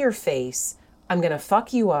in your face. I'm going to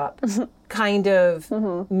fuck you up kind of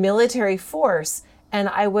military force. And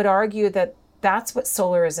I would argue that that's what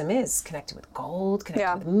solarism is, connected with gold,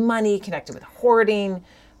 connected with money, connected with hoarding.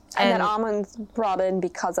 And that Amun's brought in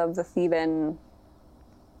because of the Theban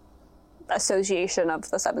association of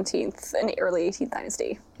the 17th and early 18th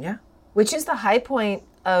dynasty. Yeah. Which is the high point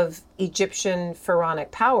of Egyptian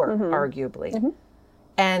pharaonic power, arguably.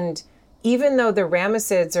 And even though the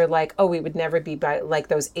Ramessids are like, oh, we would never be like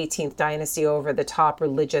those 18th dynasty over the top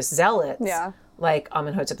religious zealots, like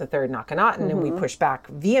Amenhotep III and Akhenaten, and we push back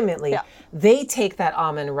vehemently, they take that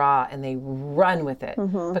Amun-Ra and they run with it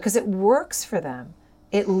because it works for them.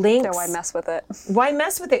 It links. So why mess with it? Why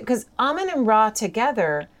mess with it? Because Amun and Ra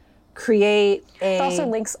together create a... It also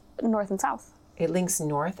links north and south. It links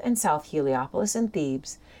north and south, Heliopolis and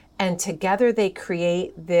Thebes, and together they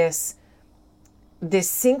create this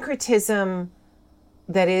syncretism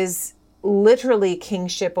that is literally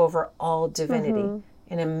kingship over all divinity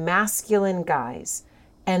in a masculine guise.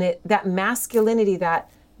 And that masculinity, that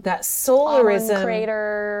solarism... Amun,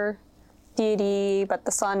 creator, deity, but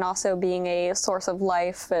the sun also being a source of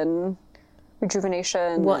life and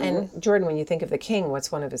rejuvenation. Well, and Jordan, when you think of the king,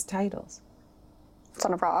 what's one of his titles?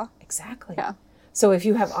 Son of Ra. Exactly. Yeah. So if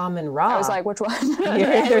you have Amun-Ra... I was like, which one?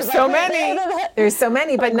 There's so many. There's so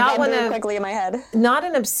many, but not one of... quickly in my head. Not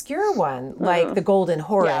an obscure one, like the Golden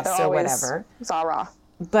Horus or whatever. Sa-Ra.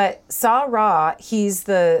 But Sa-Ra, he's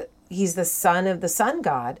the son of the sun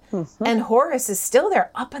god, and Horus is still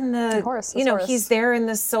there up in the... Horus, he's there in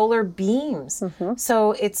the solar beams.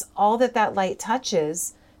 So it's all that light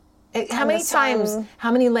touches... How many times,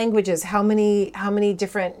 how many languages, how many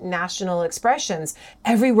different national expressions,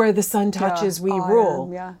 everywhere the sun touches, we rule,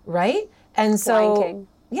 right? And so, Lion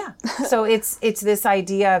King. So it's this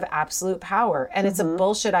idea of absolute power, and it's a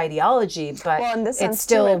bullshit ideology, but it's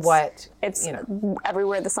still it's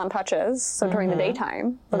everywhere the sun touches, so during the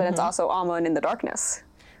daytime, but then it's also Amun in the darkness.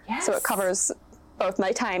 Yes. So it covers both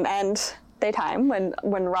nighttime and daytime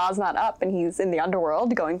when Ra's not up and he's in the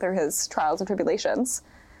underworld going through his trials and tribulations.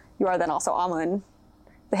 You are then also Amun,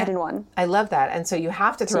 the hidden one. I love that. And so you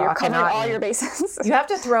have to throw Akhenaten. Akhenaten. All your bases. You have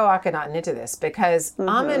to throw Akhenaten into this because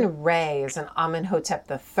Amun-Re is an Amenhotep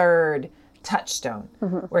III touchstone,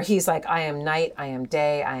 where he's like, I am night, I am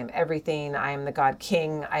day, I am everything, I am the god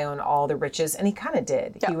king, I own all the riches. And he kind of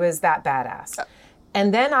did. Yeah. He was that badass. Yeah.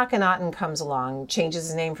 And then Akhenaten comes along, changes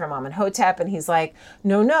his name from Amenhotep, and he's like,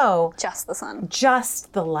 no. Just the sun.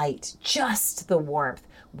 Just the light, just the warmth.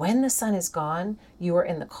 When the sun is gone, you are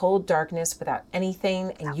in the cold darkness without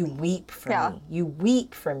anything, and you weep for me. You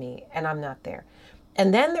weep for me, and I'm not there.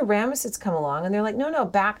 And then the Ramessids come along, and they're like, no,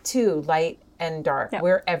 back to light and dark. Yeah.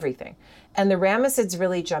 We're everything. And the Ramessids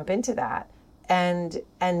really jump into that and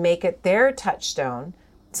make it their touchstone.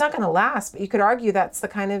 it's not going to last, but you could argue that's the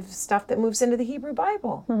kind of stuff that moves into the Hebrew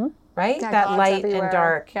Bible, right? Yeah, that God's light everywhere. and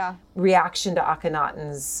dark Yeah. reaction to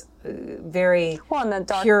Akhenaten's very Well, and the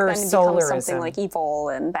dark pure then becomes solarism. something like evil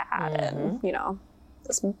and bad, and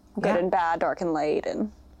this good and bad, dark and light,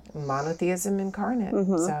 and monotheism incarnate.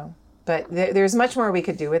 So, but there's much more we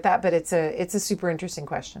could do with that, but it's a super interesting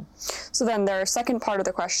question. so then their second part of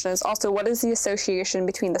the question is also, what is the association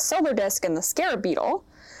between the solar disk and the scarab beetle?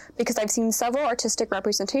 Because I've seen several artistic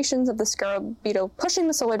representations of the scarab beetle pushing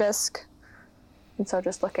the solar disk, and so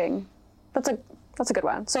just looking, that's a good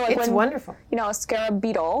one. So like It's when wonderful. a scarab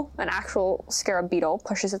beetle, an actual scarab beetle,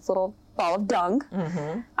 pushes its little ball of dung,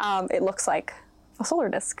 it looks like a solar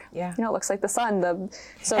disk. Yeah. It looks like the sun.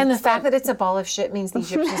 And the fact that it's a ball of shit means the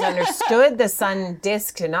Egyptians understood the sun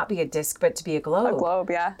disk to not be a disk, but to be a globe. a globe,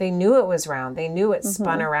 yeah. They knew it was round. They knew it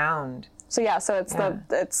spun around. So yeah, so it's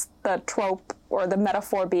the trope or the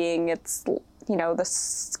metaphor being it's the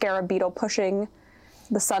scarab beetle pushing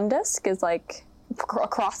the sun disk is like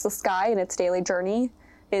across the sky in its daily journey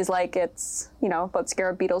is like it's what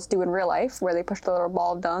scarab beetles do in real life where they push the little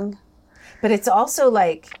ball of dung. But it's also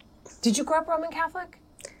like, did you grow up Roman Catholic?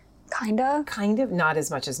 Kinda. Kind of, not as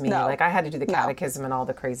much as me. No. Like I had to do the catechism and all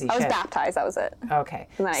the crazy I shit. was baptized. That was it. Okay.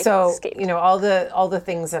 And then I So, escaped. all the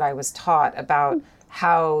things that I was taught about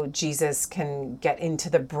how Jesus can get into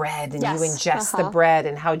the bread and Yes. you ingest the bread,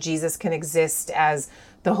 and how Jesus can exist as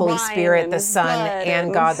the Holy Wine Spirit, the and Son, blood and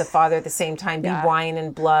and- God the Father at the same time, be wine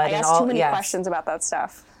and blood I and asked all. too many yes. questions about that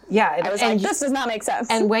stuff. Yeah. I was like, this does not make sense.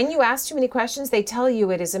 and when you ask too many questions, they tell you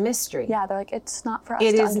it is a mystery. yeah, they're like, it's not for us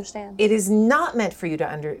It to is. understand. It is not meant for you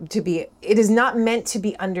It is not meant to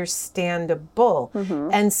be understandable.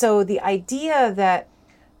 And so the idea that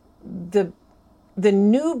the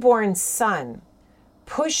newborn son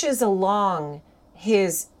pushes along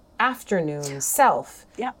his afternoon self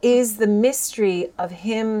Yeah. is the mystery of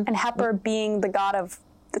him. And Heper being the god of,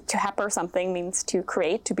 to Heper something means to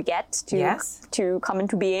create, to beget, Yes. to come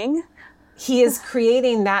into being. He is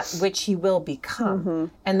creating that which he will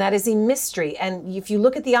become. And that is a mystery. And if you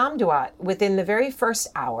look at the Amduat, within the very first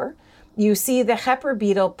hour, you see the Heper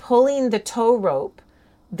beetle pulling the tow rope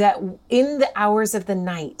that in the hours of the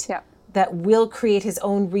night Yeah. that will create his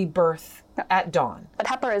own rebirth at dawn. But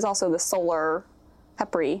Heper is also the solar,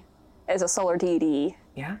 Hepri is a solar deity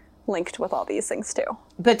Yeah. linked with all these things too.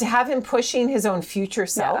 But to have him pushing his own future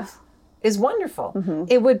self is wonderful. Mm-hmm.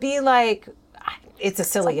 It would be like, it's a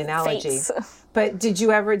silly analogy. fates. But did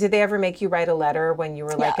they ever make you write a letter when you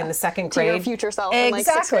were like Yeah. in the second To grade? your future self in like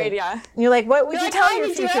sixth grade, yeah. And you're like, what would you Like, tell hi, your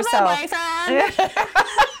did you future have a self? boyfriend?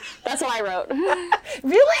 That's what I wrote.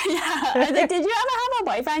 Really? I was like, did you ever have a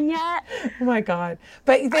boyfriend yet? Oh my God.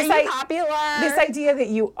 But Are this you popular? this idea that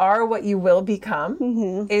you are what you will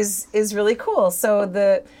become is really cool. So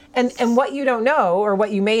and what you don't know, or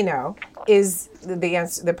what you may know, is the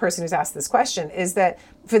answer. The person who's asked this question is that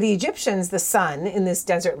for the Egyptians, the sun in this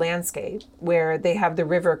desert landscape, where they have the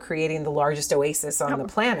river creating the largest oasis on the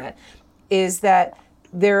planet, is that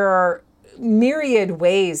there are myriad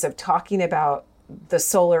ways of talking about the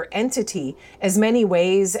solar entity, as many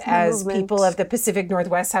ways as movement. people of the Pacific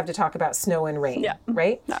Northwest have to talk about snow and rain, Yeah.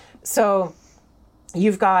 right? So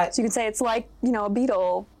you've got, So you could say it's like, a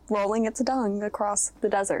beetle rolling its dung across the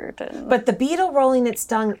desert. And but the beetle rolling its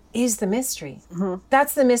dung is the mystery.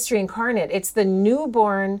 That's the mystery incarnate. It's the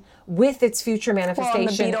newborn with its future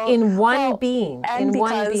manifestation in one being, and in one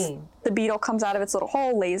because being. the beetle comes out of its little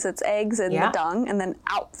hole, lays its eggs in Yeah. the dung, and then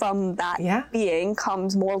out from that Yeah. being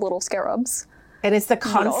comes more little scarabs. And it's the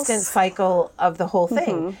constant cycle of the whole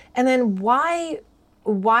thing. And then why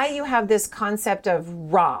you have this concept of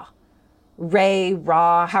Ra, Ray,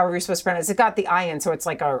 Ra, however you're supposed to pronounce it. It's got the I in, so it's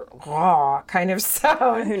like a Ra kind of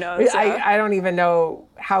sound. Who knows, yeah. I don't even know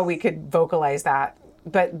how we could vocalize that.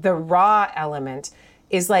 But the Ra element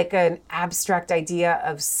is like an abstract idea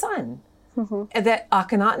of sun. That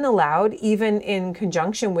Akhenaten allowed, even in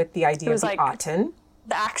conjunction with the idea of was the like- Aten.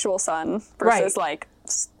 The actual sun versus Right. like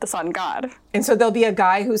the sun god. And so there'll be a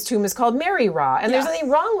guy whose tomb is called Mary Ra, and there's Yeah. nothing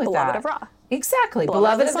wrong with Beloved that. of Ra. Exactly,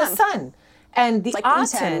 beloved of the sun. And the Like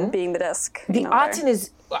Aten, Uten being the disc. the Aten is,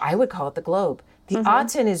 I would call it the globe. The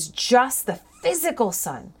Aten is just the physical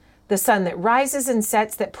sun, the sun that rises and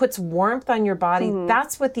sets, that puts warmth on your body.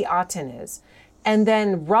 That's what the Aten is. And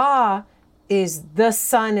then Ra is the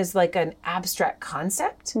sun, is like an abstract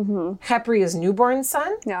concept. Hepri is newborn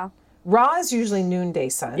sun. Yeah. Ra is usually noonday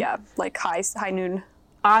sun. Yeah. Like high noon.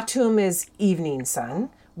 Atum is evening sun.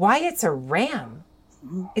 Why? It's a ram.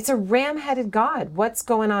 It's a ram-headed god. What's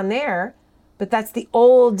going on there? But that's the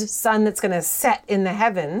old sun that's going to set in the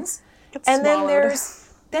heavens. Gets And then swallowed. there's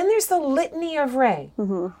Then there's the Litany of Re.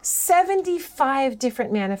 75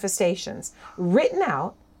 different manifestations written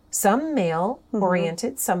out, some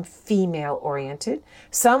male-oriented, some female-oriented,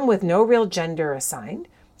 some with no real gender assigned.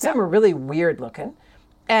 Some are really weird looking.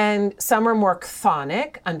 And some are more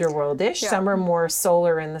chthonic, underworldish. Some are more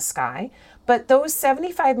solar in the sky. But those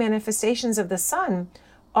 75 manifestations of the sun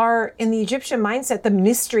are, in the Egyptian mindset, the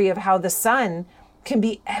mystery of how the sun can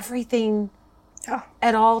be everything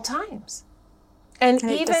at all times. And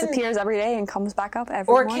it even disappears every day and comes back up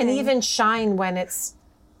every morning. can even shine when it's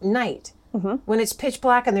night. When it's pitch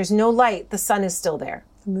black and there's no light, the sun is still there.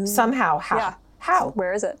 Somehow. How? Yeah. How?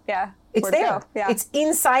 Where is it? Yeah. It's Where'd it there. go? Yeah. It's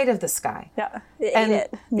inside of the sky. Yeah. It And- ate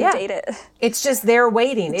it. yeah. It ate it. It's just there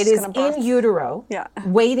waiting. It just is gonna birth. in utero, Yeah.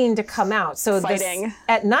 waiting to come out. So Fighting.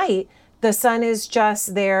 at night, the sun is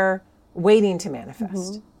just there waiting to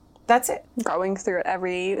manifest. That's it. Going through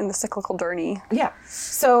it in the cyclical journey. Yeah.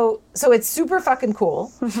 So it's super fucking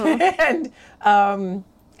cool.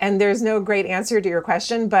 And there's no great answer to your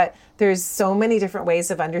question, but there's so many different ways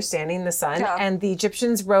of understanding the sun. Yeah. And the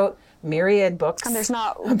Egyptians wrote myriad books And there's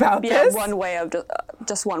not about this. one way of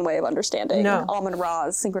just one way of understanding No. Amun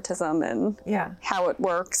Ra's syncretism and Yeah. how it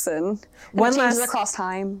works and One it changes last- across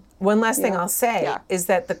time. One last thing I'll say Yeah. is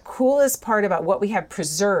that the coolest part about what we have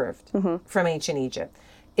preserved from ancient Egypt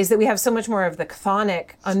is that we have so much more of the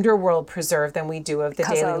chthonic underworld preserved than we do of the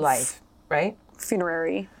 'Cause daily of- life, right?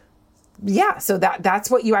 Funerary. Yeah, so that's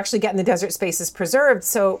what you actually get in the desert spaces preserved.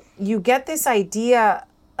 So you get this idea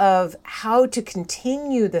of how to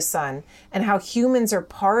continue the sun and how humans are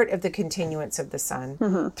part of the continuance of the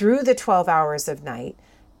sun through the 12 hours of night.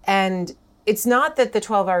 And it's not that the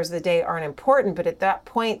 12 hours of the day aren't important, but at that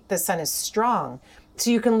point, the sun is strong. So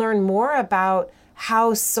you can learn more about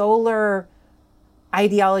how solar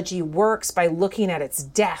ideology works by looking at its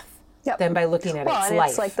death than by looking at its And life.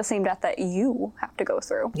 it's like the same death that you have to go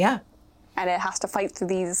through. Yeah. And it has to fight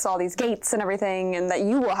through all these gates and everything, and that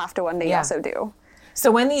you will have to one day Yeah. also do. So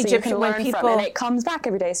when the So you Egyptian, can when learn people, from it, and it comes back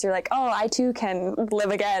every day. So you're like, oh, I too can live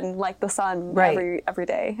again like the sun Right. every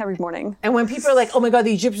day, every morning. and when people are like, oh my God,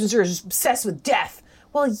 the Egyptians are obsessed with death.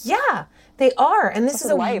 Well, yeah, they are. And this is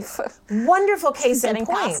a life. wonderful case in Getting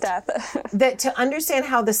point past death. that to understand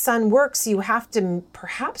how the sun works, you have to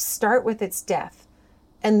perhaps start with its death.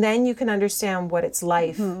 And then you can understand what its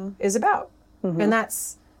life is about. And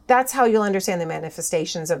that's how you'll understand the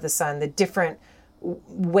manifestations of the sun, the different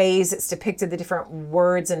ways it's depicted, the different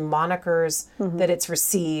words and monikers that it's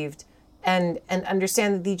received, and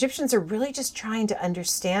understand that the Egyptians are really just trying to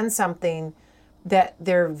understand something that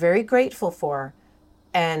they're very grateful for,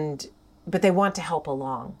 but they want to help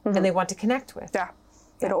along and they want to connect with. Yeah.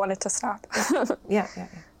 They don't want it to stop. Yeah.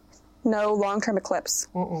 No long-term eclipse.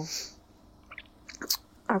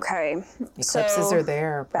 Okay. Eclipses are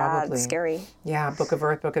there, probably. Bad, scary. Yeah, Book of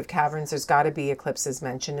Earth, Book of Caverns. There's got to be eclipses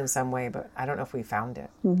mentioned in some way, but I don't know if we found it.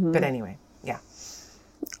 But anyway, yeah.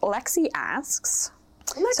 Lexi asks,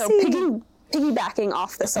 Let's so see. piggybacking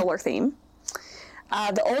off the solar theme,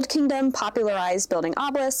 the Old Kingdom popularized building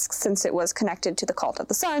obelisks since it was connected to the cult of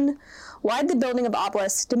the sun. Why did the building of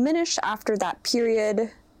obelisks diminish after that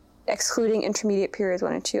period, excluding intermediate periods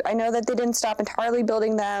 1 and 2? I know that they didn't stop entirely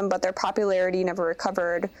building them, but their popularity never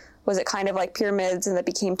recovered. Was it kind of like pyramids and that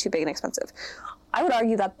became too big and expensive? I would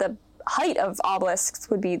argue that the height of obelisks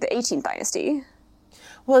would be the 18th dynasty.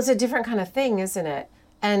 Well, it's a different kind of thing, isn't it?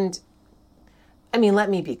 And I mean,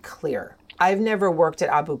 let me be clear. I've never worked at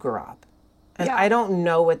Abu Ghraib. And Yeah. I don't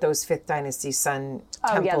know what those 5th Dynasty sun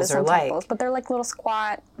temples the are sun like. temples, but they're like little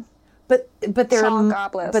squat. But they're Chalk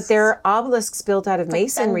obelisks. but they're obelisks built out of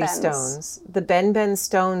masonry Ben-Bens. stones. The Ben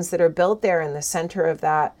stones that are built there in the center of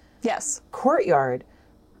that Yes. courtyard.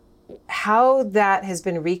 How that has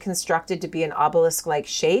been reconstructed to be an obelisk-like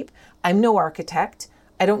shape, I'm no architect.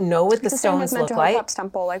 I don't know what the The same stones with look like. Mentuhotep's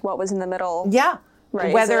temple, like what was in the middle. Yeah.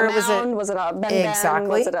 Right. Whether was it a mound? was Was it a Ben? Exactly.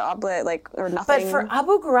 Was it an obelisk? Like, or nothing? But for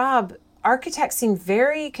Abu Ghraib, architects seem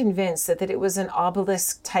very convinced that it was an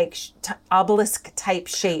obelisk type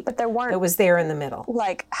shape But there weren't- that was there in the middle.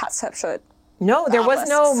 like Hatshepsut. No, there was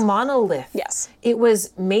no obelisks. monolith. Yes. It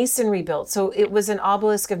was masonry built. So it was an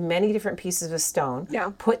obelisk of many different pieces of stone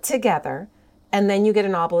Yeah. put together. And then you get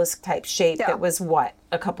an obelisk type shape Yeah. that was what?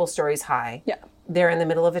 A couple stories high. Yeah. There in the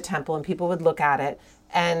middle of a temple, and people would look at it.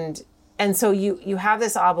 And so you have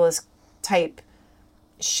this obelisk type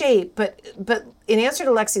shape, but in answer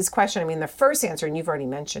to Lexi's question, I mean, the first answer, and you've already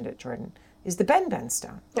mentioned it, Jordan, is the Ben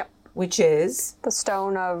stone. Yep. Which is The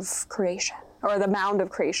stone of creation, or the mound of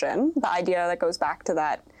creation. The idea that goes back to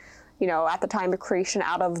that, at the time of creation,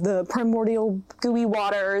 out of the primordial gooey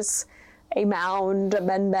waters, a mound, a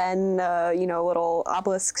little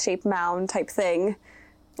obelisk-shaped mound type thing,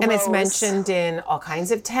 And it's rose. mentioned in all kinds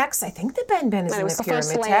of texts. I think the Ben is And it in was the the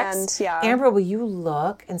first pyramid land, text. yeah. Amber, will you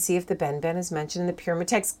look and see if the Ben is mentioned in the pyramid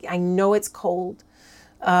text? I know it's cold,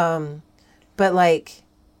 but like,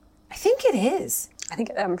 I think it is.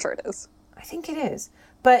 I'm sure it is. I think it is.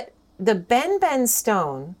 But the Ben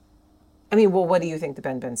stone, I mean, well, what do you think the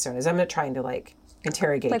Ben stone is? I'm not trying to like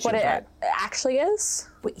interrogate Like you. what it actually is?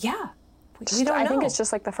 But yeah. We don't know. I think it's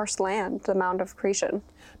just like the first land, the Mound of Creation.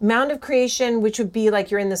 Mound of Creation, which would be like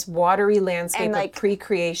you're in this watery landscape And, like, of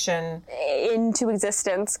pre-creation. Into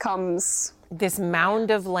existence comes This mound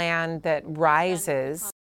of land that rises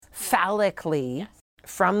phallically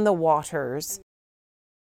from the waters.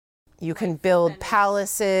 You can build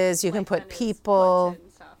palaces, you can put people.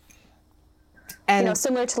 And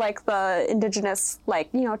similar to like the indigenous,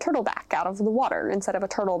 like, turtleback out of the water instead of a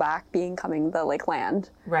turtleback becoming the like land.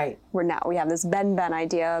 right. Where now we have this Ben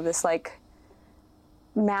idea of this like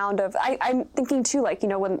mound of, I'm thinking too, like,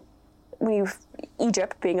 when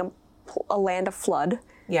Egypt being a land of flood,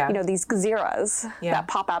 Yeah. these gezeras Yeah. that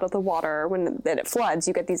pop out of the water when it floods,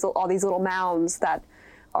 you get all these little mounds that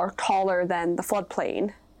are taller than the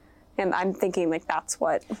floodplain. And I'm thinking like that's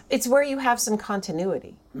what It's where you have some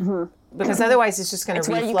continuity. Because otherwise it's just going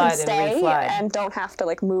to where you can reflood and stay reflood. and don't have to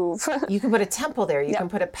like move. You can put a temple there. You Yep. can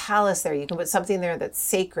put a palace there. You can put something there that's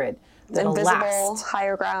sacred, that'll Invisible, last.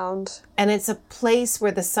 higher ground. And it's a place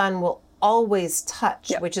where the sun will always touch,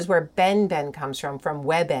 Yep. which is where Ben comes from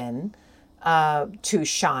Weben, to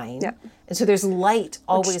shine. Yep. And so there's light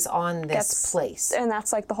always on this gets- place. And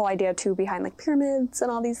that's like the whole idea too behind like pyramids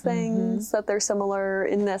and all these things, that they're similar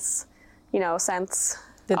in this, sense.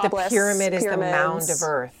 That the Obelisks, pyramid is the mound pyramids. of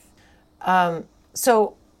earth.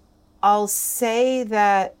 So I'll say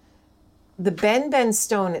that the Ben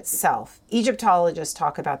stone itself, Egyptologists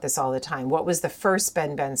talk about this all the time. What was the first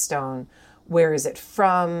Ben stone? Where is it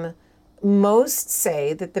from? Most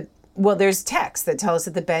say that there's texts that tell us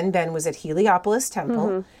that the Ben was at Heliopolis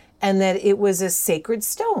Temple and that it was a sacred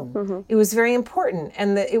stone. It was very important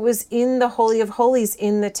and that it was in the Holy of Holies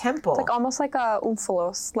in the temple. Like almost like a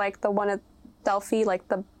Omphalos, like the one at Delphi, like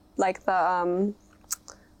the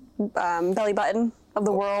belly button of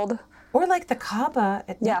the world. Or like the Kaaba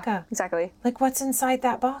at Yeah, Mecca. exactly. Like what's inside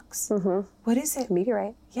that box? What is it?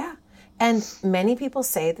 Meteorite. Yeah. And many people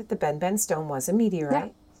say that the Ben stone was a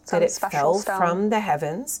meteorite, Some that it special fell stone. from the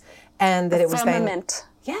heavens, and that it was then Firmament.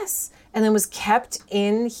 yes, and then was kept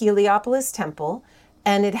in Heliopolis Temple,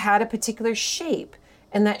 and it had a particular shape,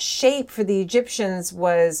 and that shape for the Egyptians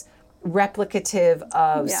was replicative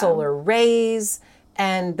of Yeah. solar rays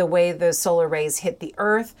and the way the solar rays hit the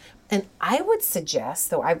earth. And I would suggest,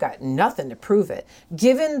 though I've got nothing to prove it,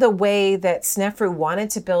 given the way that Snefru wanted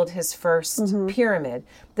to build his first pyramid,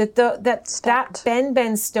 that that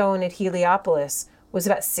Ben stone at Heliopolis was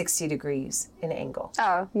about 60 degrees in angle.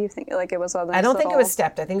 Oh, you think like it was one of those I don't think it little- was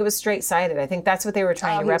stepped. I think it was straight-sided. I think that's what they were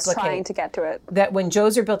trying to he was replicate. trying to get to it. That when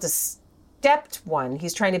Djoser built a stepped one,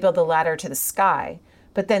 he's trying to build the ladder to the sky.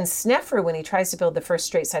 But then Snefru, when he tries to build the first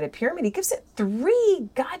straight-sided pyramid, he gives it 3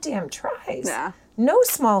 goddamn tries. Yeah. No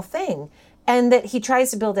small thing. And that he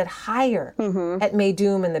tries to build it higher at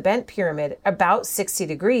Meidum in the bent pyramid, about 60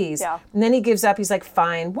 degrees. Yeah. And then he gives up. He's like,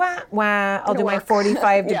 fine, I'll do my work.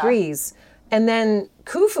 45 Yeah. degrees. And then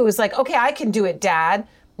Khufu is like, okay, I can do it, Dad.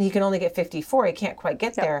 And he can only get 54. He can't quite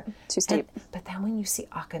get there. Too steep. But then when you see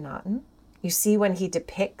Akhenaten, you see when he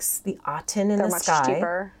depicts the Aten in They're the much sky.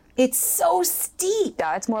 steeper. It's so steep.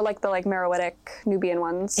 Yeah, it's more like the Meroitic Nubian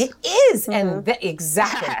ones. It is, and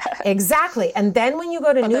exactly. And then when you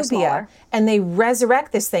go to they're Nubia smaller. and they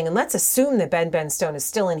resurrect this thing, and let's assume that Ben stone is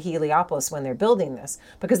still in Heliopolis when they're building this,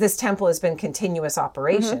 because this temple has been continuous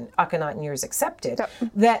operation, Akhenaten years accepted.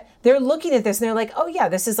 That they're looking at this and they're like, oh yeah,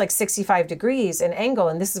 this is like 65 degrees in angle,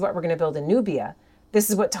 and this is what we're going to build in Nubia. This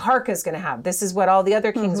is what Taharka is going to have. This is what all the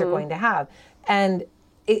other kings are going to have, and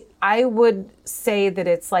I would say that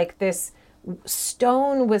it's like this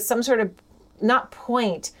stone with some sort of, not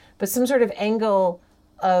point, but some sort of angle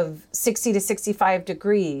of 60 to 65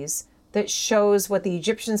 degrees that shows what the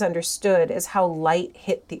Egyptians understood as how light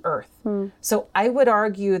hit the earth. So I would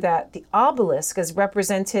argue that the obelisk, as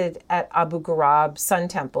represented at Abu Ghurab sun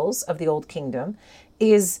temples of the Old Kingdom,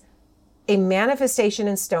 is a manifestation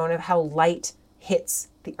in stone of how light hits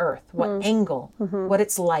the earth, what angle, what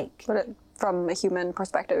it's like. From a human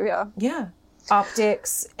perspective, yeah. Yeah.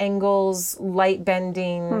 Optics, angles, light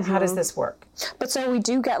bending. How does this work? But so we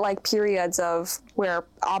do get like periods of where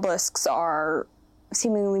obelisks are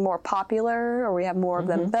seemingly more popular, or we have more of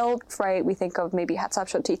them built, right? We think of maybe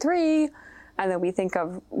Hatshepsut III, and then we think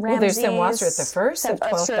of Ramses. Well, there's Senwosret the First of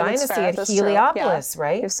 12th Dynasty at Heliopolis,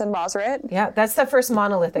 right? There's Senwosret. Yeah, that's the first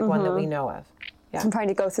monolithic one that we know of. I'm trying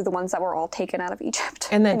to go through the ones that were all taken out of Egypt.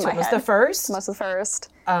 And then in my Tut was head. the first. Tut was the first.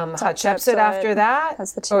 Hatshepsut after that.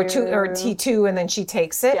 Has the Or two. T2, and then she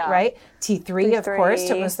takes it, Yeah. right? T3, of course.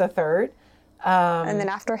 Tut T3. was the third. And then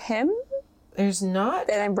after him, There's not.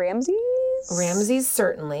 and then Ramses. Ramses,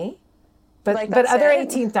 certainly. But Like, but that's other it?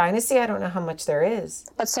 18th dynasty, I don't know how much there is.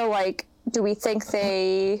 But so, like, do we think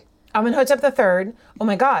they... Amenhotep III. Oh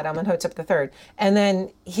my God, Amenhotep III. And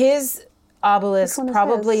then his obelisk Which one is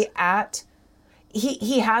probably his? at...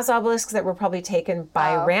 He has obelisks that were probably taken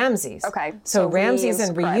by Ramses. Okay. So So Ramses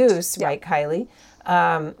and reinscribed. reuse, Yeah. right, Kylie?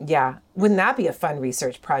 Yeah. Wouldn't that be a fun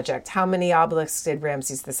research project? How many obelisks did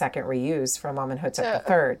Ramses II reuse from Amenhotep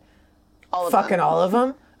III? All of Fucking them, all of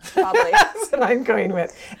them? probably. That's what I'm going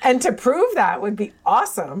with. And to prove that would be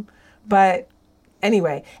awesome. But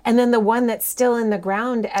anyway, and then the one that's still in the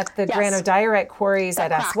ground at the Yes. granodiorite quarries at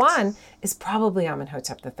cracked. Aswan is probably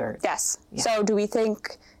Amenhotep III. Yes. So do we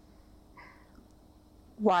think...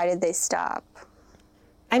 Why did they stop?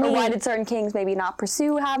 I Or mean, why did certain kings maybe not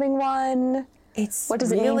pursue having one? it's What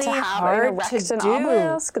does it really mean to have hard an erect to an do.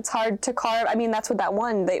 obelisk? It's hard to carve. I mean, that's what that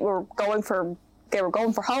one, they were going for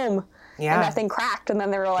home. Yeah. And that thing cracked, and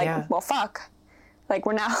then they were like, Yeah. well, fuck. Like,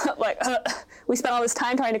 we're now, like, we spent all this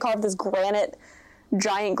time trying to carve this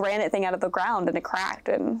giant granite thing out of the ground, and it cracked,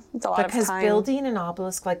 and it's a lot Because of time. building an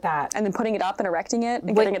obelisk like that, And then putting it up and erecting it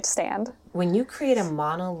and getting it to stand. when you create a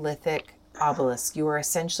monolithic obelisk, you are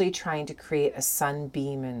essentially trying to create a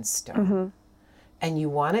sunbeam in stone. Mm-hmm. And you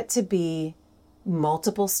want it to be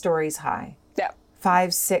multiple stories high. Yeah.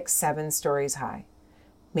 5, 6, 7 stories high,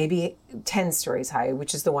 maybe 10 stories high,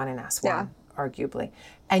 which is the one in Aswan, arguably.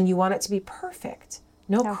 And you want it to be perfect.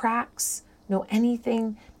 No cracks, no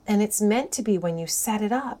anything. And it's meant to be, when you set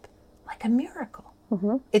it up, like a miracle.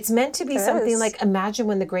 It's meant to be something is. like, imagine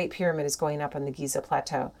when the Great Pyramid is going up on the Giza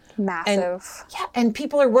Plateau. Massive. Yeah, and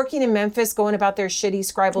people are working in Memphis, going about their shitty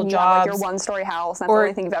scribble You have, jobs, like, your one-story house, and that's the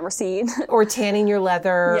only thing you've ever seen. or tanning your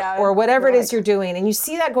leather, Yeah, or whatever it you're is like- you're doing, and you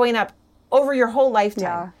see that going up over your whole lifetime,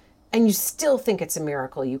 Yeah. and you still think it's a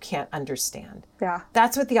miracle you can't understand. Yeah.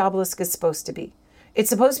 That's what the obelisk is supposed to be. It's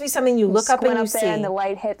supposed to be something you look up and Squint you up there, see. and the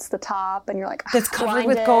light hits the top, and you're like, That's covered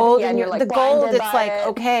with blinded. gold, Yeah, and you're like the gold, blinded it's by like, it.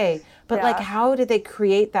 okay. But like, Yeah. how did they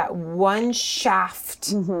create that one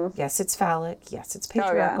shaft? Yes, it's phallic. Yes, it's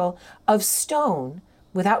patriarchal, of stone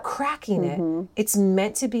without cracking it. It's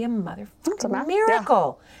meant to be a motherfucking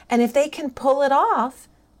miracle. And if they can pull it off,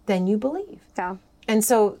 then you believe. Yeah. And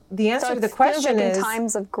so the answer So to the it feels question like is, in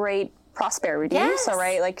times of great prosperity. Yes. So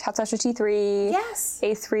right, like Hatshepsut T3, yes,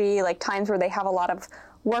 A3, like times where they have a lot of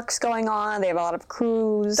works going on. They have a lot of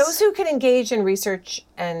crews. those who can engage in research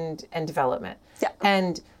and development. Yeah.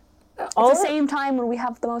 And At all the same time when we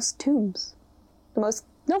have the most tombs, the most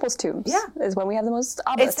nobles tombs. Yeah. Is when we have the most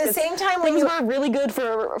obelisks. the same time when things you- were really good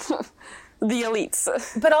for the elites.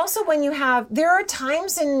 But also when you have, there are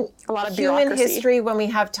times in A lot of human bureaucracy. history when we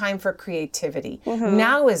have time for creativity.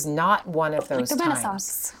 Now is not one of those The times.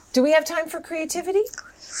 Renaissance. Do we have time for creativity?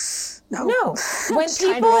 No. When Just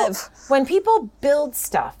trying to people live. when people build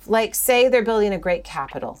stuff, like say they're building a great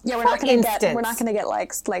capitol. Yeah, we're for not gonna instance, get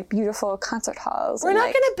like beautiful concert halls. We're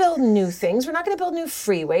not going to build new things. We're not going to build new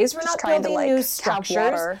freeways. We're not trying to, building like, new have structures.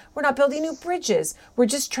 water. We're not building new bridges. We're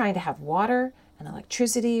just trying to have water and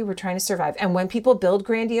electricity. We're trying to survive. And when people build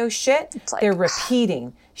grandiose shit, like- they're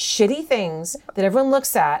repeating shitty things that everyone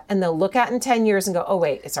looks at, and they'll look at in 10 years and go, "Oh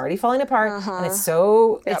wait, it's already falling apart, and it's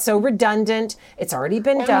so redundant. It's already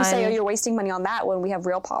been Or done." you say, oh, you're wasting money on that when we have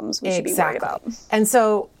real problems we should be worried about. And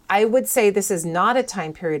so I would say this is not a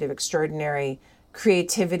time period of extraordinary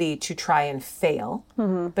creativity to try and fail,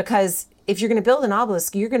 because if you're going to build an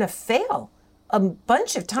obelisk, you're going to fail a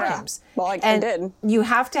bunch of times. Well, like, and I did. You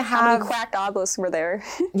have to How have, many cracked obelisks were there?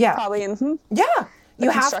 Yeah. Probably in. yeah, you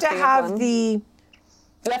have to constructing of have one. the,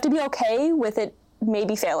 You have to be okay with it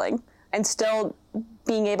maybe failing and still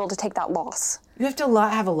being able to take that loss. you have to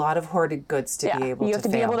have a lot of hoarded goods to be able you to have to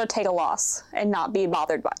fail. be able to take a loss and not be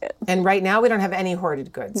bothered by it. And right now we don't have any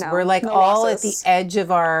hoarded goods. No, We're like no all losses. at the edge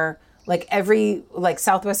of our, like every, like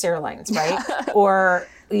Southwest Airlines, right? Or,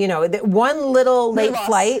 you know, one little late loss.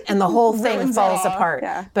 flight and the whole thing Ruins it falls all. apart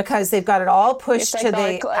Yeah. because they've got it all pushed It's to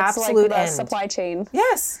like the it's absolute like the end. supply chain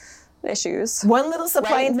Yes. issues. One little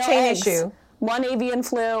supply Right? No chain eggs. issue. One avian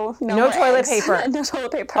flu. No No more toilet eggs. paper. No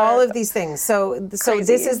toilet paper. All of these things. So this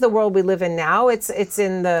Crazy. is the world we live in now. It's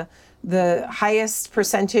in the highest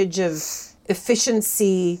percentage of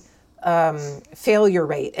efficiency failure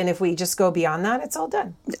rate. And if we just go beyond that, it's all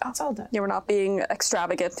done. It's all done. Yeah, we're not being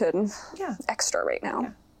extravagant and Yeah. extra right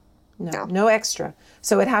now. No extra.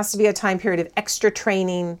 So it has to be a time period of extra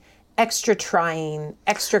training extra trying,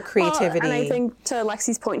 extra creativity. And I think to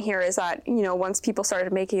Lexi's point here is that, once people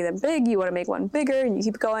started making them big, you want to make one bigger and you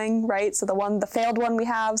keep going, right? So the failed one we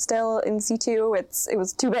have still in C2, it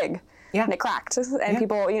was too big. Yeah. And it cracked. And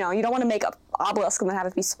people, you don't want to make an obelisk and then have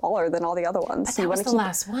it be smaller than all the other ones. But that was the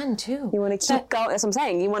last one, too. You want to keep going. That's what I'm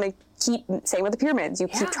saying. You want to keep, same with the pyramids. You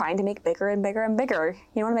keep trying to make bigger and bigger and bigger.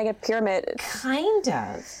 You don't want to make a pyramid. Kind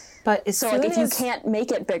of. But as soon if you can't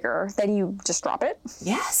make it bigger, then you just drop it.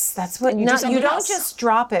 Yes, that's what. You don't just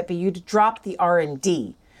drop it, but you drop the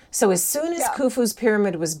R&D. So as soon as Khufu's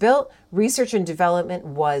pyramid was built, research and development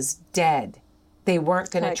was dead. They weren't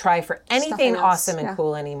going to try for anything awesome and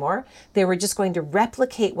cool anymore. They were just going to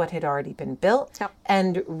replicate what had already been built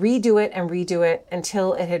and redo it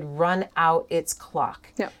until it had run out its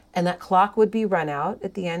clock. Yep. And that clock would be run out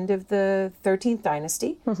at the end of the 13th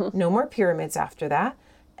dynasty. Mm-hmm. No more pyramids after that.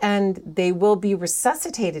 And they will be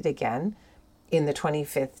resuscitated again in the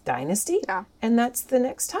 25th dynasty. Yeah. And that's the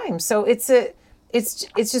next time. So it's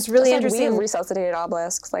just really interesting. We resuscitated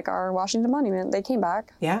obelisks, like our Washington Monument. They came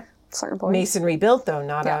back. Yeah. Certain point. Masonry built, though,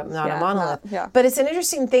 not a monolith. But it's an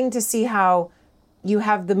interesting thing to see how you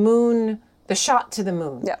have the moon, the shot to the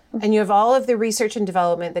moon. Yeah. And you have all of the research and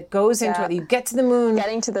development that goes into it. You get to the moon.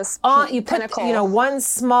 Getting to this you pinnacle. put, one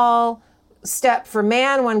small step for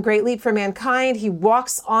man, one great leap for mankind. He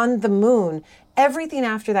walks on the moon. Everything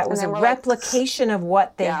after that was a replication of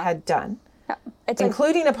what they had done. Yeah.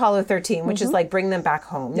 Including Apollo 13, which is like bring them back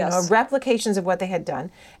home. Yes. Replications of what they had done.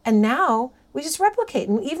 And now we just replicate.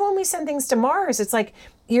 And even when we send things to Mars, it's like,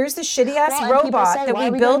 here's the shitty-ass robot that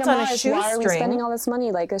we built on a shoestring. Why are we spending all this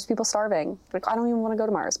money? Like, there's people starving. Like, I don't even want to go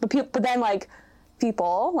to Mars. But then, like,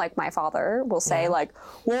 people, like my father, will say, like,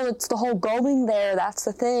 well, it's the whole going there. That's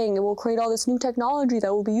the thing. It will create all this new technology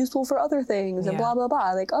that will be useful for other things and blah, blah,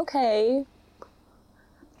 blah. Like, okay.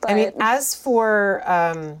 But, I mean, as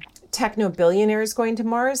for techno-billionaires going to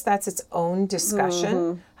Mars, that's its own discussion.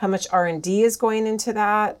 Mm-hmm. How much R&D is going into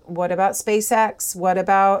that? What about SpaceX? What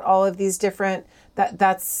about all of these different...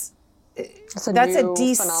 That's a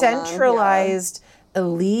decentralized,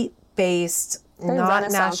 elite-based, not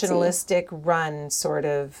nationalistic run sort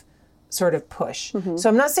of push. Mm-hmm. So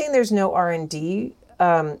I'm not saying there's no R&D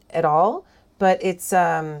at all, but it's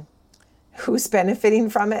who's benefiting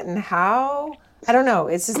from it and how... I don't know.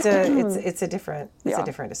 It's just it's a different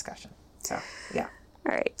discussion. So yeah.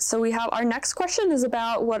 All right. So we have our next question is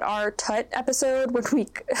about what our Tut episode, when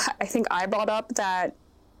I think I brought up that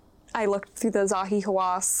I looked through the Zahi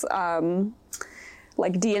Hawass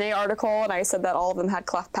like DNA article, and I said that all of them had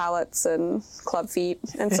cleft palates and club feet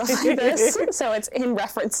and stuff like this. So it's in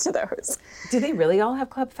reference to those. Do they really all have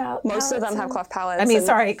cleft palates? Most of them have cleft palates.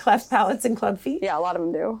 Cleft palates and club feet? Yeah, a lot of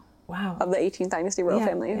them do. Wow. Of the 18th dynasty royal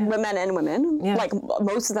family. Men and women. Yeah. Like,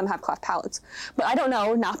 most of them have cleft palates. But I don't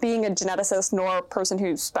know, not being a geneticist nor a person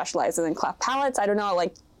who specializes in cleft palates, I don't know,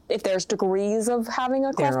 like, if there's degrees of having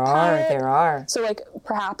a cleft palate. There are. So, like,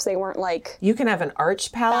 perhaps they weren't, like... You can have an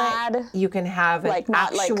arch palate. Bad. You can have like, an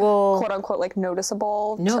not, actual... like, quote-unquote, like,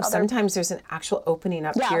 noticeable... No, sometimes there's an actual opening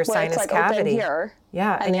up to your sinus cavity. Open here.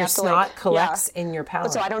 Yeah, and your snot collects in your palate.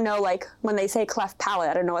 But so I don't know, like, when they say cleft palate,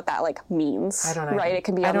 I don't know what that, like, means. I don't know. Right? It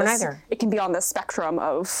can be It can be on the spectrum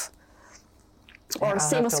of... Or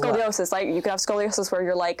same with scoliosis. Like, you could have scoliosis where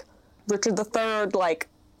you're, like, Richard III, like,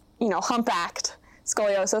 humpbacked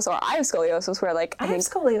scoliosis, or I have scoliosis where, like, I have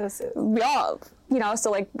scoliosis. Yeah.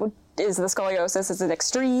 So, like, is the scoliosis, is it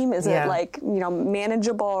extreme? Is it, like,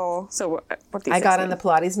 manageable? So what these I got on the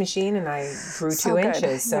Pilates machine and I grew 2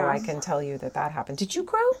 inches, so I can tell you that happened. Did you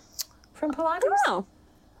grow from Pilates? I don't know.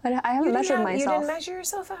 I haven't measured myself. You didn't measure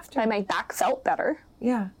yourself after? My back felt better.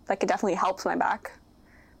 Yeah. Like, it definitely helps my back.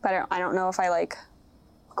 But I don't know if I, like,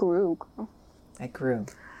 grew. I grew.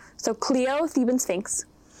 So Clio, Theban Sphinx.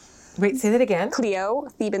 Wait, say that again. Clio,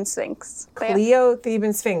 Theban Sphinx. Clio,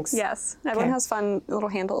 Theban Sphinx. Yes. Everyone has fun little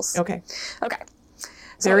handles. Okay. Okay.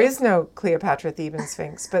 So there is no Cleopatra Theban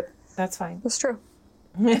Sphinx, but that's fine. That's true.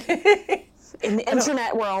 In the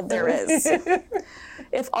internet world, there is.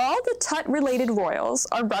 If all the Tut-related royals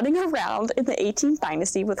are running around in the 18th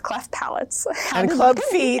dynasty with cleft palates and club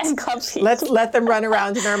feet, let's let them run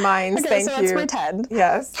around in our minds. Okay, Thank so you. let's pretend.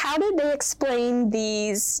 Yes. How did they explain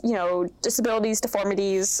these, disabilities,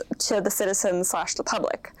 deformities to the citizens / the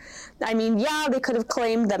public? I mean, they could have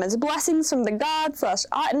claimed them as blessings from the gods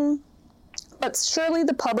 / Aten. But surely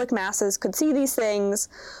the public masses could see these things.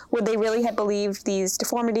 Would they really have believed these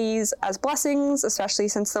deformities as blessings, especially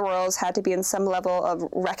since the royals had to be in some level of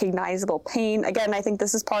recognizable pain? Again, I think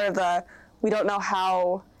this is part of we don't know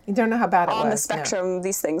how... You don't know how bad it was. On the spectrum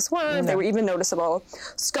these things were, if they were even noticeable.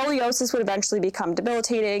 Scoliosis would eventually become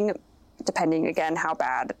debilitating. depending again how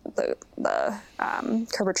bad the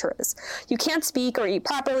curvature is. You can't speak or eat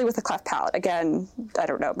properly with a cleft palate. Again, I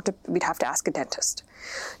don't know. We'd have to ask a dentist.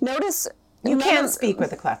 Notice you can't speak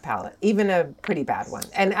with a cleft palate, even a pretty bad one,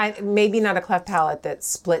 and maybe not a cleft palate that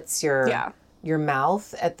splits your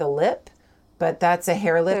mouth at the lip. But that's a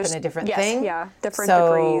hair lip and a different thing. Yeah, different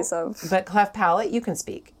degrees of. But cleft palate, you can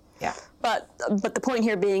speak. Yeah. But the point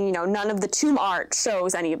here being, none of the tomb art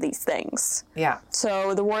shows any of these things. Yeah.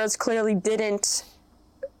 So the warriors clearly didn't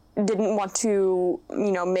want to,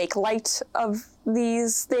 make light of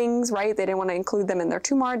these things, right? They didn't want to include them in their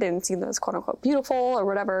tomb art. They didn't see them as quote unquote beautiful or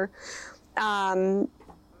whatever.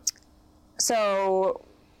 So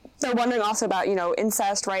they're wondering also about,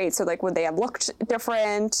 incest, right? So like, would they have looked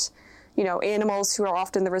different? Animals who are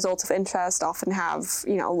often the results of incest often have,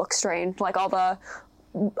 look strange, like all the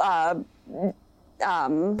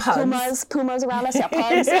pumas around us. Yeah,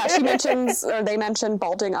 pugs. Yeah, they mentioned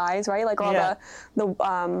balding eyes, right? Like all the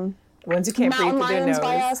ones who can't breathe mountain through their lions nose.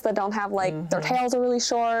 by us that don't have like their tails are really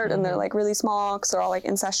short and they're like really small because they're all like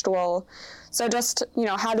incestual. So just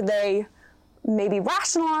how did they maybe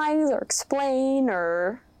rationalize or explain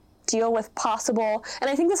or deal with possible? And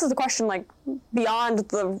I think this is a question like beyond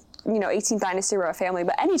the 18th dynasty royal family,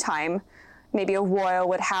 but anytime maybe a royal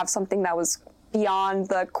would have something that was beyond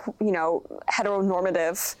the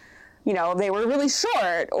heteronormative, they were really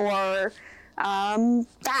short or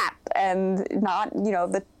fat and not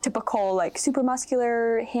the typical like super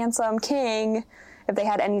muscular handsome king. If they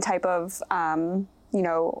had any type of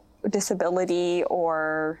disability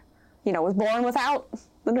or was born without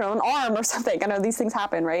an arm or something. I know these things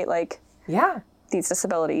happen, right? Like these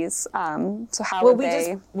disabilities. So how would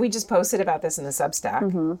they? We just posted about this in the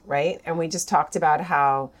Substack, right? And we just talked about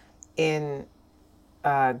how in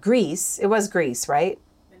Greece, it was Greece, right?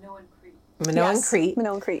 Minoan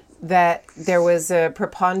Crete. That there was a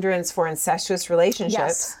preponderance for incestuous relationships.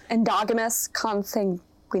 Yes, endogamous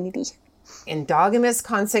consanguinity.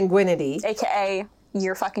 AKA,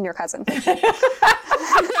 you're fucking your cousin.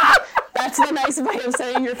 That's the nice way of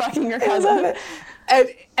saying you're fucking your cousin. I love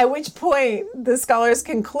it. At which point, the scholars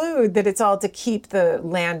conclude that it's all to keep the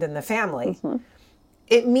land in the family.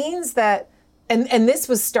 It means that, and this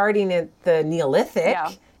was starting at the Neolithic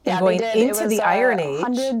and going into the Iron Age.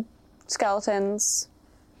 100 skeletons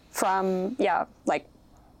from, like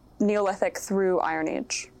Neolithic through Iron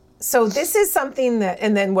Age. So this is something that,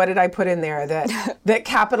 and then what did I put in there? That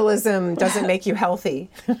capitalism doesn't make you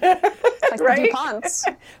healthy. Like right? the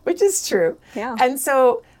DuPonts. Which is true. Yeah. And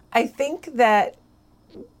so I think that,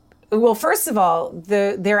 well, first of all,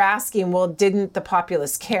 they're asking, well, didn't the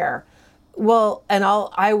populace care? Well, and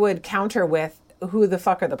I would counter with, who the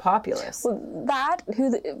fuck are the populace? Well,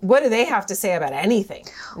 what do they have to say about anything?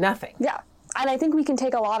 Nothing. Yeah. And I think we can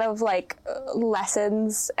take a lot of like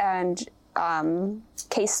lessons and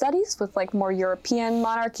case studies with like more European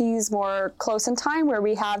monarchies, more close in time, where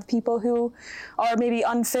we have people who are maybe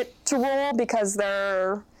unfit to rule because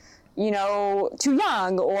they're too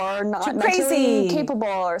young or not mentally capable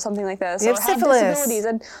or something like this, or have disabilities.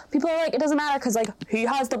 And people are like, it doesn't matter because like he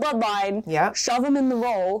has the bloodline. Yeah. Shove him in the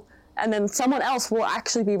role, and then someone else will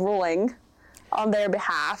actually be ruling on their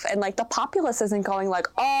behalf. And like the populace isn't going like,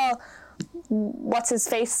 oh, what's his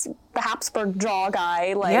face, the Habsburg jaw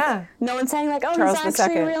guy. Like no one's saying like, oh, Charles he's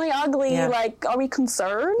actually II. Really ugly. Yeah. Like, are we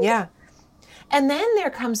concerned? Yeah. And then there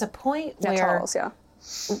comes a point where, Charles,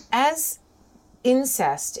 as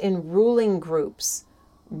incest in ruling groups,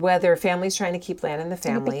 whether families trying to keep land in the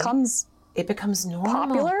family, it becomes normal.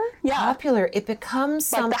 Popular? Yeah. Popular. It becomes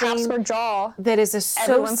something like the Habsburg jaw that is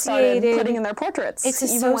associated, putting in their portraits. It's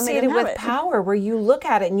associated with power, where you look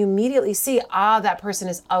at it and you immediately see, that person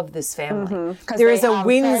is of this family. There is a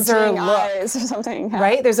Windsor look, or something,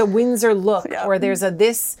 right? There's a Windsor look, or there's a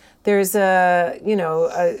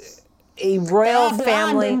royal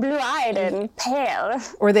family, and blue-eyed and pale,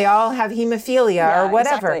 or they all have hemophilia or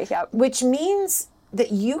whatever, exactly, which means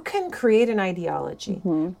that you can create an ideology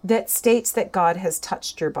that states that God has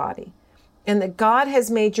touched your body and that God has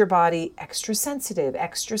made your body extra sensitive,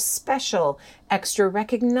 extra special, extra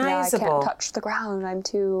recognizable. I can't touch the ground. I'm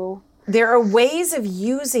too... There are ways of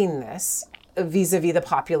using this vis-a-vis the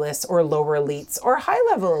populace or lower elites or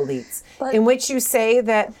high-level elites, in which you say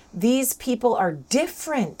that these people are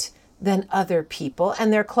different than other people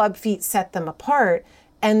and their club feet set them apart,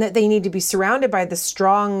 and that they need to be surrounded by the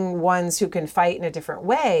strong ones who can fight in a different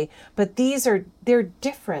way. But they're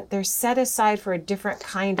different. They're set aside for a different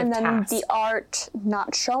kind of task. And then the art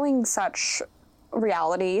not showing such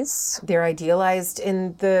realities. They're idealized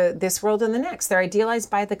in this world and the next. They're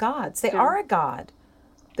idealized by the gods. They are a god.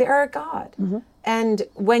 They are a god. And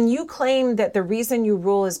when you claim that the reason you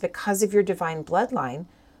rule is because of your divine bloodline,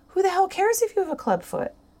 who the hell cares if you have a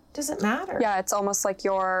clubfoot? Doesn't matter. Yeah, it's almost like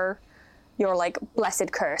your like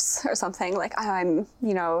blessed curse or something. Like I'm,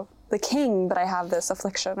 the king, but I have this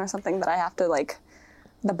affliction or something that I have to like,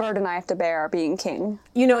 the burden I have to bear being king.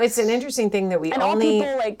 It's an interesting thing that we and only...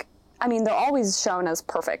 all people, they're always shown as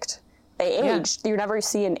perfect. They aged. You never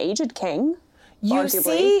see an aged king. You arguably.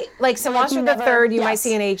 see, like Senwosret III, you might yes.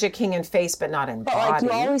 see an aged king in face, but not in But body. like you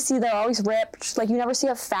always see, they're always ripped. Like you never see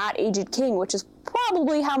a fat aged king, which is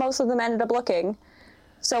probably how most of them ended up looking.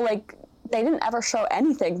 So like they didn't ever show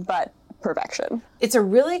anything but perfection. It's a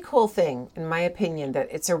really cool thing, in my opinion, that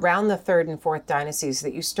it's around the 3rd and 4th dynasties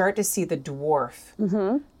that you start to see the dwarf,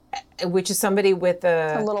 which is somebody with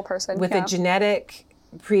a little person with a genetic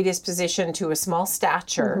predisposition to a small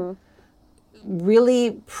stature,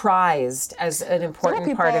 really prized as an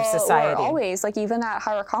important part of society. Were always, like even at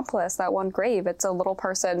Hierakonpolis, that one grave, it's a little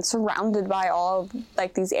person surrounded by all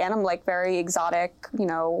like these very exotic,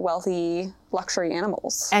 wealthy luxury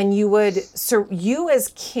animals. And you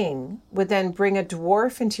as king would then bring a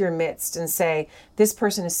dwarf into your midst and say, this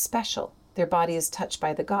person is special. Their body is touched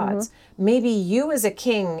by the gods. Maybe you as a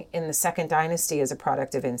king in the 2nd dynasty is a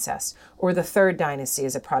product of incest, or the 3rd dynasty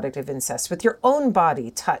is a product of incest, with your own body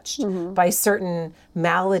touched by certain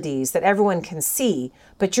maladies that everyone can see.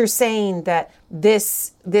 But you're saying that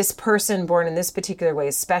this person born in this particular way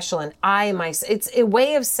is special, and it's a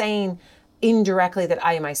way of saying indirectly that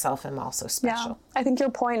I myself am also special. Yeah. I think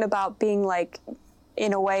your point about being like,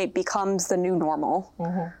 in a way, becomes the new normal,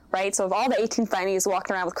 right? So if all the 18th dynasties walked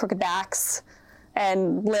around with crooked backs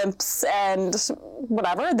and limps and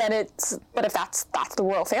whatever, then but if that's the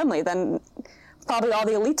royal family, then probably all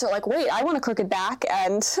the elites are like, wait, I want a crooked back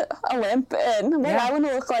and a limp, and wait, I want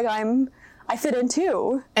to look like I fit in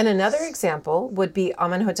too. And another example would be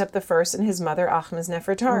Amenhotep I and his mother Ahmes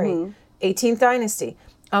Nefertari, 18th dynasty.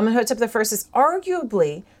 Amenhotep I is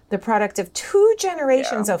arguably the product of 2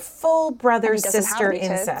 generations of full brother-sister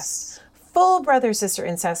incest. Full brother-sister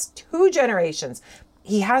incest, 2 generations.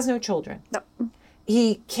 He has no children. No.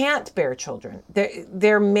 He can't bear children.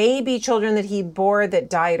 There may be children that he bore that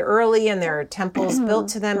died early, and there are temples built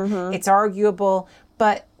to them. It's arguable,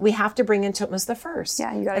 but we have to bring in Thutmose I.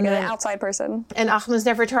 Yeah, you got to get an outside person. And Ahmes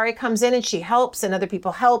Nefertari comes in and she helps, and other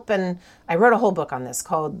people help. And I wrote a whole book on this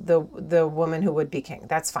called The Woman Who Would Be King.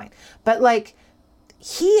 That's fine. But like,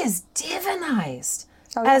 he is divinized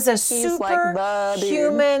as a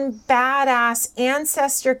superhuman, badass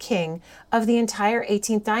ancestor king of the entire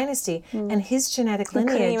 18th dynasty. And his genetic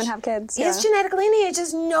lineage... couldn't even have kids. His genetic lineage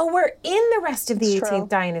is nowhere in the rest of the 18th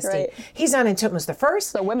dynasty. Right. He's not in Thutmose I.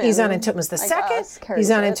 The women, he's not in Thutmose II. He's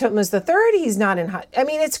not in Thutmose III. He's not in...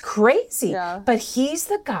 it's crazy. Yeah. But he's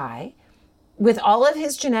the guy with all of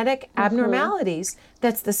his genetic abnormalities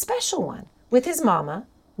that's the special one. With his mama,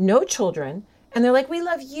 no children... And they're like, we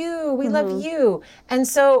love you. We love you. And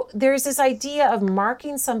so there's this idea of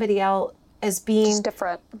marking somebody out as being just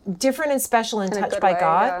different and special and touched by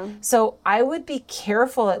God. Yeah. So I would be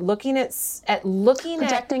careful at looking at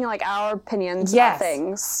projecting like our opinions about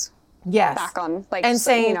things. Yes. Back on and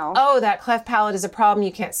saying, oh, that cleft palate is a problem.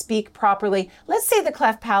 You can't speak properly. Let's say the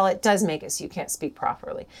cleft palate does make it so you can't speak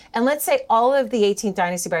properly. And let's say all of the 18th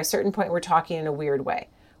dynasty by a certain point we're talking in a weird way.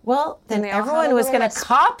 Well, then everyone was going to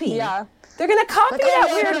copy. Yeah. They're going to copy that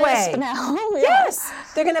weird way. Now. Yes.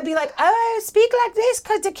 They're going to be like, oh, speak like this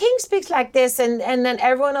because the king speaks like this. And then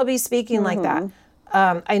everyone will be speaking like that.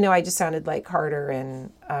 I know I just sounded like Carter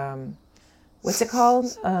and, what's it called?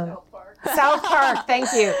 South Park.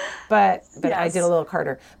 Thank you. But yes. I did a little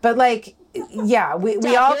Carter. But like, yeah,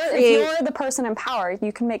 we all create. If you're the person in power,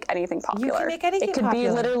 you can make anything popular. You can make anything popular. It could be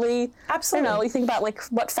literally, absolutely. You think about like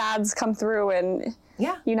what fads come through and,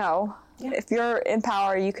 if you're in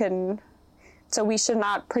power, you can... So we should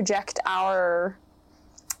not project our,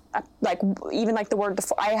 even like the word,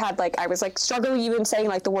 I was like struggling even saying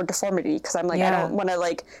like the word deformity because I'm like, I don't want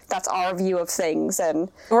to that's our view of things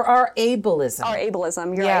or our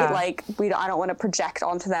ableism. You're right. Like I don't want to project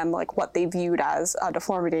onto them like what they viewed as a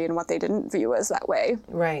deformity and what they didn't view as that way.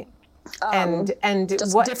 Right. And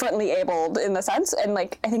just differently abled in the sense. And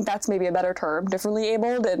like, I think that's maybe a better term, differently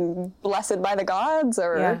abled and blessed by the gods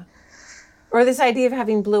or... Yeah. Or this idea of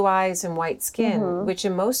having blue eyes and white skin, which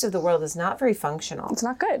in most of the world is not very functional. It's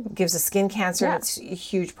not good. It gives us skin cancer and it's a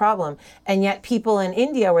huge problem. And yet people in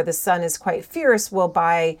India where the sun is quite fierce will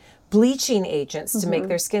buy bleaching agents to make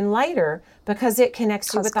their skin lighter because it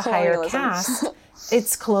connects you with the higher caste.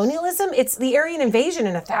 It's colonialism. It's the Aryan invasion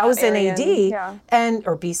in 1000 AD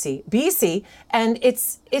or BC. And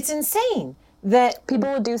it's insane that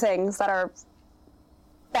people would do things that are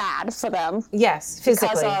bad for them. Yes, physically.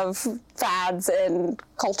 Because of fads and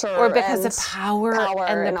culture. Or because and of power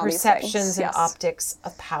and the all these perceptions things. and Yes. optics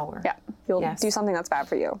of power. Yeah. You'll Yes. do something that's bad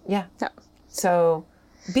for you. Yeah. Yeah. So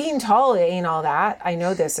being tall ain't all that. I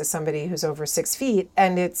know this as somebody who's over 6 feet,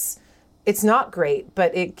 and it's not great,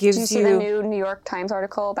 but it gives Do you see the new New York Times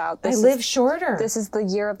article about this? I live shorter. This is the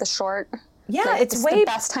year of the short. Yeah, Like, it's this is way the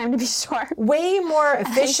best time to be short. way more I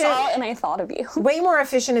efficient. saw it and I thought of you. Way more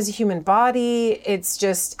efficient as a human body. It's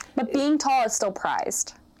just, But being tall is still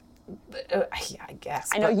prized. yeah, I guess.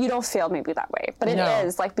 I know you don't feel maybe that way, but it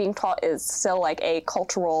is No. like being tall is still like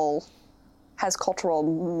has cultural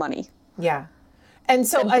money. Yeah. And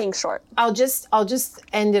so And being short. I'll just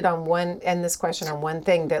end this question on one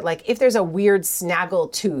thing, that like if there's a weird snaggle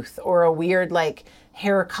tooth or a weird like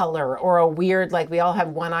hair color or a weird like we all have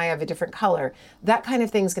one eye of a different color, that kind of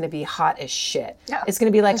thing's going to be hot as shit. Yeah. It's going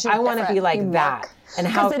to be like, You're I want to be different. like You that. look. And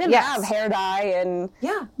how Because they didn't yes. have hair dye and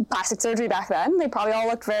Yeah. plastic surgery back then. They probably all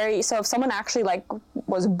looked very. So if someone actually like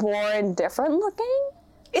was born different looking,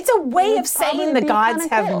 It's a way of saying probably the be gods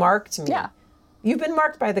kinda have cool. marked me. Yeah. You've been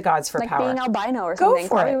marked by the gods for like power. being albino or Go something.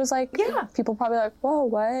 for Probably it. was like, Yeah. people probably like, whoa,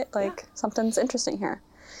 what? Like something's interesting here.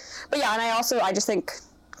 But yeah, and I just think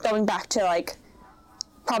going back to like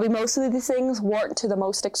probably most of these things weren't to the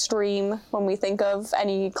most extreme when we think of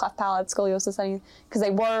any cleft palate, scoliosis, because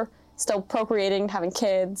they were still procreating, having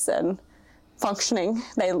kids, and functioning.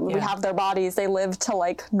 We have their bodies. They lived to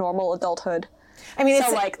like normal adulthood. I mean, So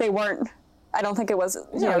it's like they weren't. I don't think it was.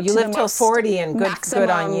 You know, you to live the till most 40 and good maximum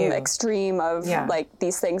on you. Extreme of Yeah. like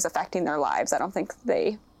these things affecting their lives. I don't think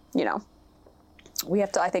they. We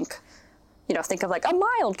have to. I think. Think of like a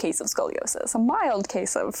mild case of scoliosis, a mild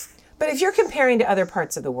case of. But if you're comparing to other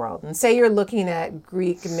parts of the world, and say you're looking at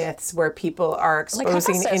Greek myths where people are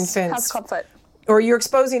exposing Hephaestus has infants, clubfoot. or you're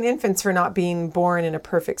exposing infants for not being born in a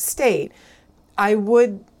perfect state, I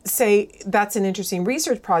would say that's an interesting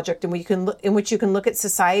research project in which you can look at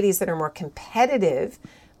societies that are more competitive,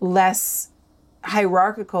 less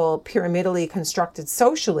hierarchical, pyramidally constructed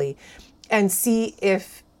socially, and see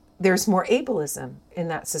if there's more ableism in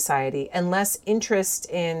that society and less interest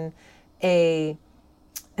in an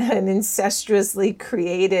incestuously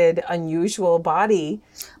created, unusual body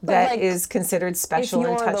that is considered special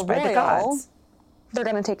and touched by the gods. They're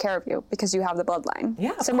going to take care of you because you have the bloodline.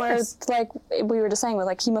 Yeah, of Similar course. to like we were just saying with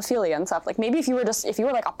like hemophilia and stuff. Like maybe if you were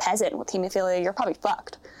like a peasant with hemophilia, you're probably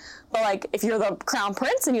fucked. But like if you're the crown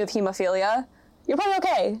prince and you have hemophilia, you're probably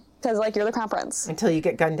okay because like you're the crown prince. Until you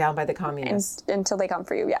get gunned down by the communists. Until they come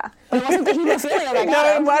for you, yeah. But it wasn't the hemophilia that got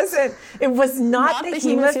No, him. it wasn't. It was not the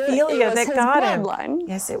hemophilia it was that his got him. bloodline.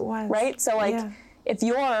 Yes, it was. Right? So like Yeah. if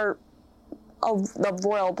you're of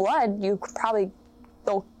royal blood,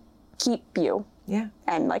 they'll keep you. Yeah.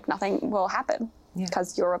 And like nothing will happen Yeah.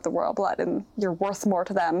 because you're of the royal blood and you're worth more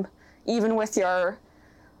to them, even with your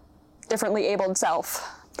differently abled self,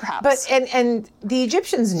 perhaps. But and the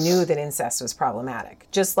Egyptians knew that incest was problematic,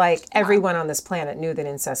 just like everyone on this planet knew that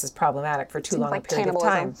incest is problematic for too long like a period of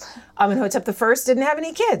time. cannibalism. Amenhotep I didn't have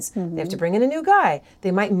any kids. They have to bring in a new guy.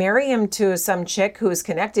 They might marry him to some chick who is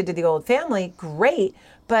connected to the old family. Great,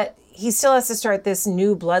 but he still has to start this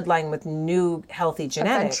new bloodline with new healthy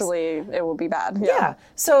genetics. eventually it will be bad. Yeah.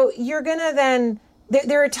 So you're going to then,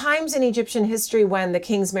 there are times in Egyptian history when the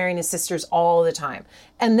king's marrying his sisters all the time.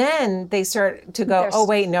 And then they start to go, oh,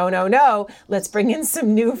 wait, no. Let's bring in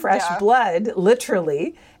some new fresh blood,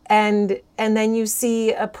 literally. And then you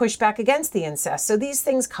see a pushback against the incest. So these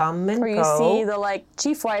things come and Or you go. see the like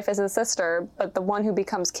chief wife is his sister, but the one who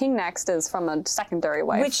becomes king next is from a secondary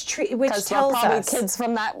wife. Which Because tells probably us. kids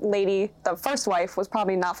from that lady, the first wife, was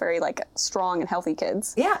probably not very like strong and healthy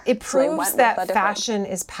kids. Yeah, it So they went proves with that a different- fashion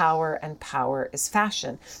is power and power is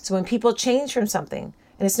fashion. So when people change from something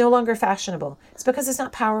and it's no longer fashionable, it's because it's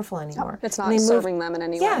not powerful anymore. It's And not they move- serving them in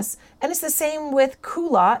any way. Yes, and it's the same with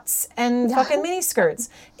culottes and fucking miniskirts.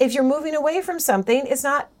 If you're moving away from something, it's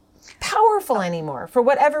not powerful anymore for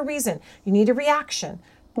whatever reason. You need a reaction.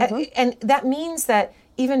 And that means that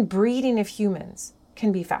even breeding of humans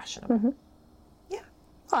can be fashionable. Yeah.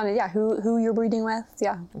 Oh, yeah, who you're breeding with?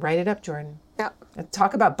 Yeah. Write it up, Jordan. Yeah.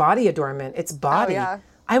 Talk about body adornment. It's body. yeah.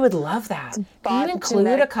 I would love that. Can you include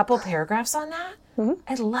genetic. a couple paragraphs on that?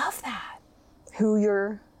 I'd love that. Who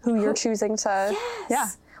you're choosing to. Yes. Yeah.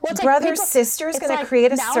 Well, it's Brother, like people, sister's it's gonna like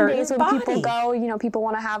create a nowadays certain when people body. go, people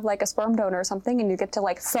want to have like a sperm donor or something, and you get to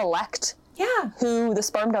like select Yeah. who the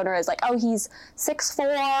sperm donor is. Like, oh, he's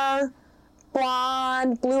 6'4",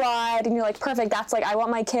 blonde, blue-eyed, and you're like, perfect. That's like, I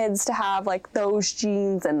want my kids to have like those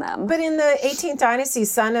genes in them. But in the 18th dynasty,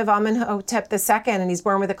 son of Amenhotep II, and he's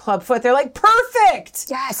born with a club foot, they're like, perfect!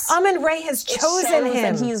 Yes. Amun-Re has chosen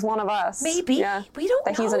him. That he's one of us. Maybe. Yeah. We don't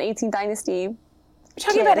know. That he's an 18th dynasty You're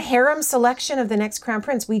talking about harem selection of the next crown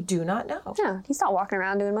prince. We do not know. Yeah, he's not walking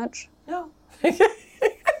around doing much. No.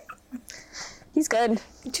 He's good.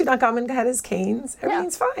 Tutankhamun had his canes.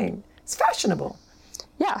 Everything's fine. It's fashionable.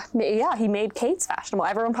 Yeah, he made canes fashionable.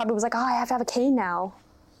 Everyone probably was like, oh, I have to have a cane now.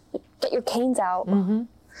 Like, get your canes out. Mm-hmm.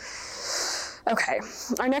 Okay,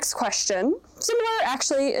 our next question, similar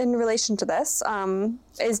actually in relation to this,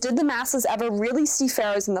 is did the masses ever really see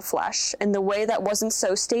pharaohs in the flesh in the way that wasn't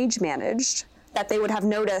so stage managed that they would have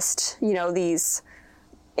noticed, these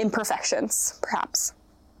imperfections, perhaps?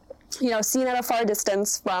 Seen at a far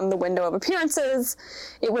distance from the window of appearances,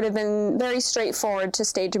 it would have been very straightforward to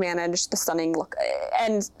stage manage the stunning look.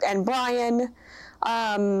 And Brian...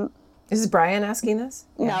 Is Brian asking this?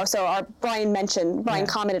 No, so Brian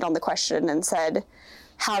commented on the question and said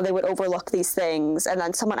how they would overlook these things. And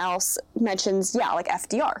then someone else mentions, like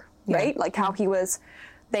FDR, right? Like how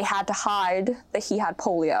they had to hide that he had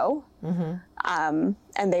polio. Mm-hmm.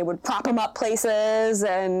 And they would prop him up places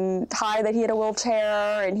and hide that he had a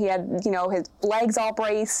wheelchair and he had, his legs all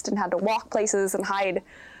braced and had to walk places and hide.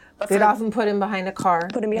 But they'd often put him behind a car.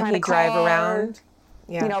 Put him behind a car. Drive around.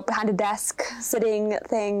 Yeah. Behind a desk, sitting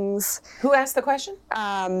things. Who asked the question?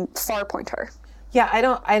 Farpointer. Yeah,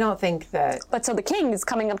 I don't think that. But so the king is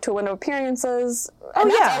coming up to a window of appearances.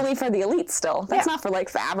 And that's only for the elites still. That's not for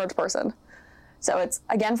like the average person. So it's,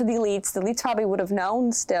 again, for the elites. The elites probably would have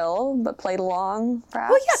known still, but played along, perhaps.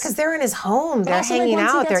 Well, yeah, because they're in his home. They're hanging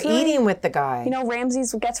out. They're eating with the guy.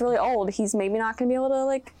 Ramses gets really old. He's maybe not going to be able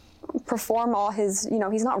to, perform all his,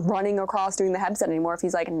 he's not running across doing the headset anymore if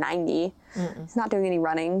he's, 90. Mm-mm. He's not doing any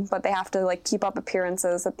running, but they have to, keep up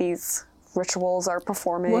appearances that these rituals are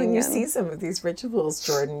performing. Well, you see some of these rituals,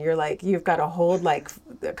 Jordan, you're you've got to hold a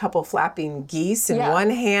couple flapping geese in one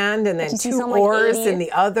hand and then two oars in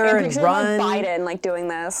the other and run. Biden doing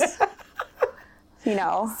this.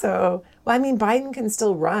 So, Biden can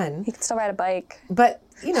still run. He can still ride a bike. But,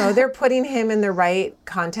 they're putting him in the right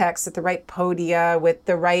context at the right podia with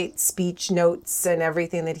the right speech notes and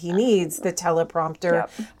everything that he needs, the teleprompter.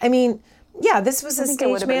 Yep. This was as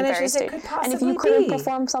stage managed as it could possibly be. And if you couldn't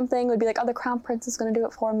perform something, it would be oh, the crown prince is going to do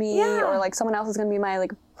it for me. Yeah. Or someone else is going to be my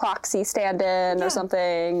proxy stand-in or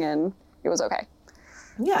something. And it was okay.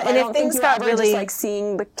 Yeah, but and if things got really... just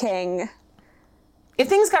seeing the king... If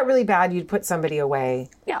things got really bad, you'd put somebody away.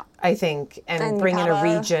 Yeah. I think, and bring in a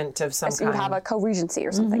regent of some kind. You'd have a co-regency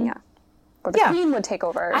or something, Or the queen would take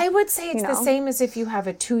over. I would say it's the same as if you have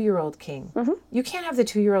a 2-year-old king. Mm-hmm. You can't have the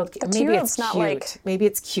 2-year-old king. Maybe it's cute. Maybe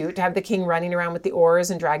it's cute to have the king running around with the oars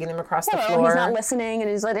and dragging them across the floor. He's not listening and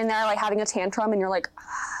he's in there having a tantrum and you're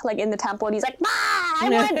in the temple and he's I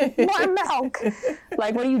want more milk.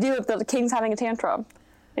 What do you do if the king's having a tantrum?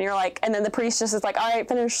 And you're and then the priest just is all right,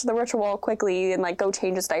 finish the ritual quickly and go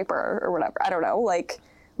change his diaper or whatever. I don't know. What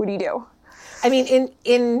do you do?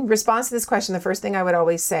 In response to this question, the first thing I would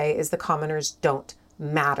always say is the commoners don't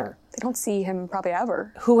matter. They don't see him probably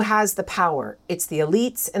ever. Who has the power? It's the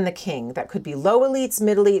elites and the king. That could be low elites,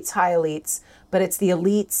 mid elites, high elites, but it's the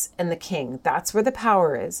elites and the king. That's where the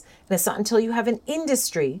power is. And it's not until you have an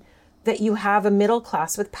industry that you have a middle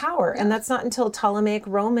class with power. Yeah. And that's not until Ptolemaic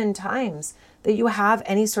Roman times that you have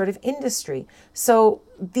any sort of industry. So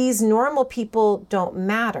these normal people don't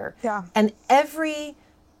matter. Yeah. And every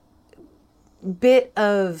bit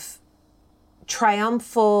of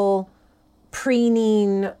triumphal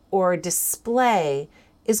preening or display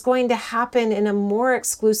is going to happen in a more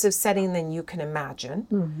exclusive setting than you can imagine.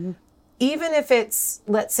 Mm-hmm. Even if it's,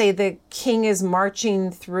 let's say, the king is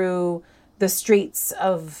marching through the streets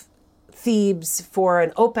of Thebes for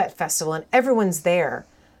an Opet festival and everyone's there,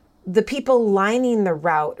 the people lining the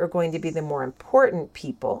route are going to be the more important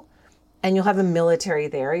people. And you'll have a military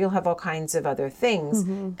there. You'll have all kinds of other things.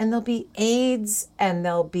 Mm-hmm. And there'll be aides and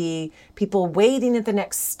there'll be people waiting at the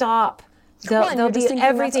next stop. There'll be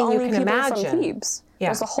everything you can imagine. From Thebes. Yeah.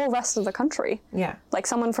 There's the whole rest of the country. Yeah.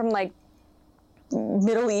 Someone from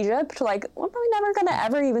Middle Egypt, we're probably never going to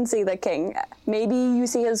ever even see the king. Maybe you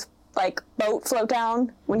see his boat float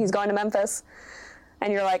down when he's going to Memphis.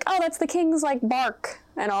 And you're oh, that's the king's bark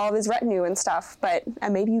and all of his retinue and stuff.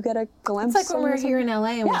 And maybe you get a glimpse. It's when we're here in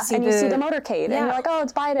LA and we see you see the motorcade and you're oh,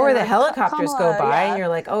 it's Biden. Or the helicopters Kamala, go by and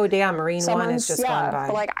you're oh, damn, Marine One has just gone by.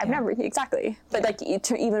 But I've never, exactly. But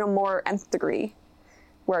to even a more nth degree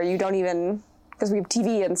where you don't even, because we have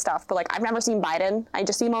TV and stuff, but I've never seen Biden. I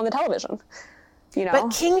just see him on the television. you know. But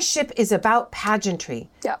kingship is about pageantry.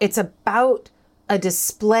 Yeah. It's about a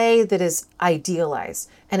display that is idealized,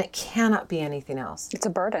 and it cannot be anything else. It's a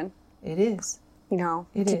burden, It is. you know,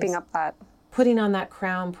 It keeping is. up that. Putting on that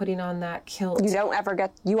crown, putting on that kilt, You don't ever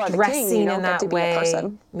get, you are the king, dressing you don't in get to that be a way,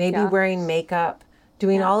 person. maybe Yeah. wearing makeup,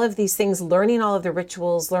 doing all of these things, learning all of the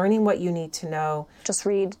rituals, learning what you need to know. Just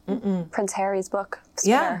read Prince Harry's book. It's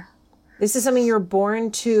Yeah. there. This is something you're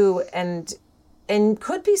born to and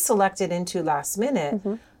could be selected into last minute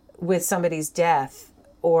with somebody's death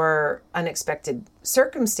or unexpected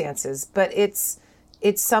circumstances, but it's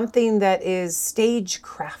something that is stage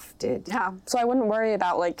crafted. Yeah. So I wouldn't worry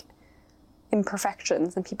about like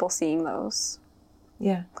imperfections and people seeing those.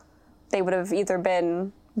 Yeah. They would have either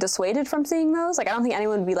been dissuaded from seeing those. Like, I don't think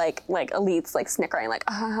anyone would be like elites, like snickering, like,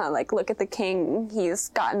 like, look at the king. He's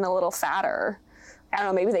gotten a little fatter. I don't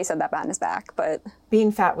know. Maybe they said that behind his back, but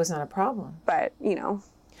Being fat was not a problem. you know.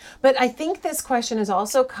 But I think this question is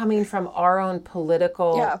also coming from our own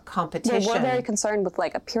political competition. We're very concerned with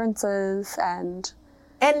like appearances and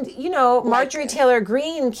you know, Marjorie Taylor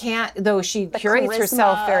Greene can't, though she curates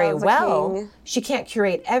herself very of a well, king. she can't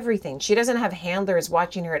curate everything. She doesn't have handlers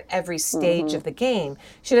watching her at every stage of the game.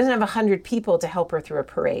 She doesn't have 100 people to help her through a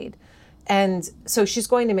parade. And so she's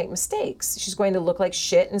going to make mistakes. She's going to look like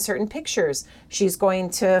shit in certain pictures. She's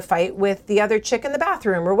going to fight with the other chick in the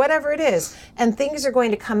bathroom or whatever it is. And things are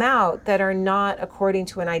going to come out that are not according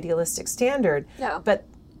to an idealistic standard. Yeah. But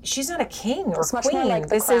she's not a king or It's much queen. more like The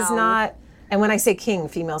This is Crown. not, and when I say king,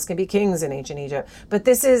 females can be kings in ancient Egypt. But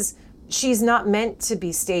she's not meant to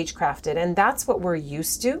be stagecrafted. And that's what we're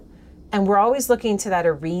used to. And we're always looking to that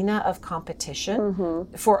arena of competition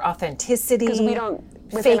for authenticity. Because we don't,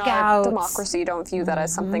 within fake our outs. democracy, don't view that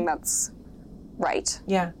as something that's right.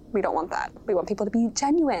 Yeah, We don't want that. We want people to be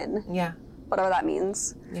genuine, yeah, whatever that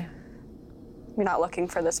means. yeah. You're not looking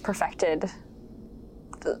for this perfected,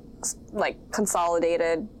 like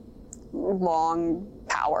consolidated, long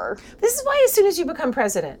power. This is why as soon as you become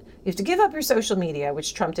president, you have to give up your social media,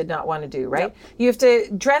 which Trump did not want to do, right? You have to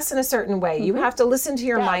dress in a certain way. You have to listen to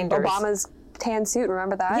your minders. Obama's tan suit,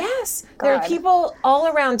 remember that? Yes. There are God. people all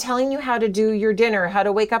around telling you how to do your dinner, how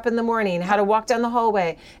to wake up in the morning, how to walk down the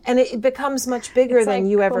hallway. And it becomes much bigger It's than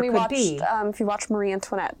like you ever when we could watched, be. If you watch Marie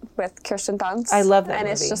Antoinette with Kirsten Dunst. I love that And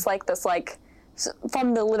it's movie. just like this, like,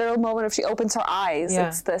 from the literal moment if she opens her eyes, Yeah.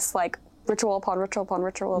 it's this, like, ritual upon ritual upon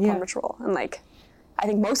ritual upon Yeah. ritual. And, like, I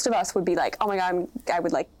think most of us would be like, oh my God, I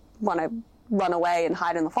would, like, want to run away and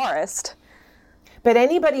hide in the forest. But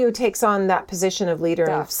anybody who takes on that position of leader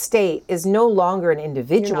of state is no longer an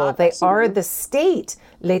individual. not They a human. are the state.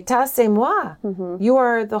 L'État, c'est moi. You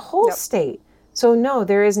are the whole state. So no,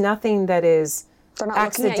 there is nothing that is They're not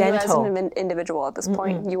looking at you accidental. as an individual at this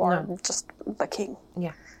point. You are just the king.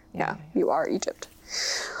 Yeah. Yeah, you are Egypt.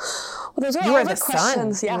 Well, those are You all are the the sun.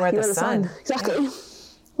 questions. Yeah, You are the sun. Exactly.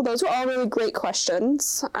 Well, those were all really great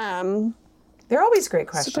questions. They're always great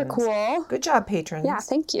questions. Super cool. Good job, patrons. Yeah,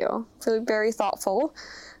 thank you. Really very thoughtful.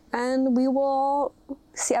 And we will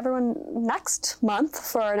see everyone next month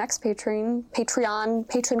for our next patron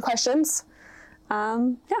questions.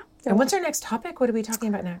 Yeah. And what's our next topic? What are we talking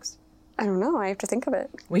about next? I don't know. I have to think of it.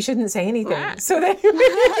 We shouldn't say anything. Yeah. So that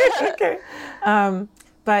okay.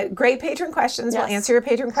 But great patron questions. We'll Yes. answer your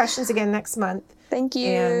patron questions again next month. Thank you.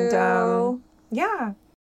 And yeah,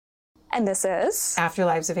 And this is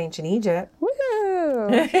Afterlives of Ancient Egypt. Woo!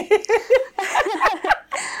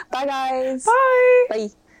 Bye, guys. Bye. Bye.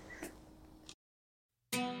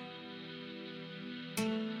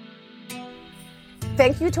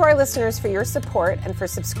 Thank you to our listeners for your support and for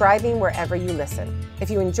subscribing wherever you listen. If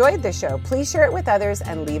you enjoyed the show, please share it with others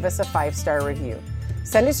and leave us a 5-star review.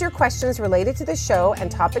 Send us your questions related to the show and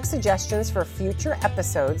topic suggestions for future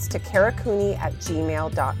episodes to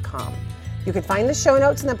karacooney@gmail.com. You can find the show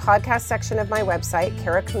notes in the podcast section of my website,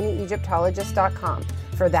 karacooneyegyptologist.com.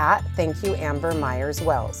 For that, thank you, Amber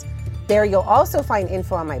Myers-Wells. There you'll also find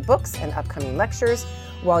info on my books and upcoming lectures.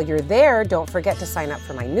 While you're there, don't forget to sign up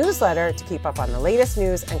for my newsletter to keep up on the latest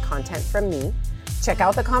news and content from me. Check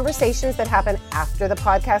out the conversations that happen after the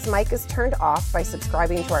podcast mic is turned off by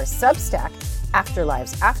subscribing to our Substack,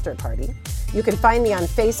 Afterlives After Party. You can find me on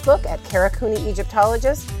Facebook at Kara Cooney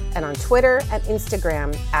Egyptologist and on Twitter and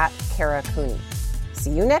Instagram at Kara Cooney.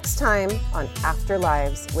 See you next time on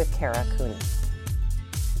Afterlives with Kara Cooney.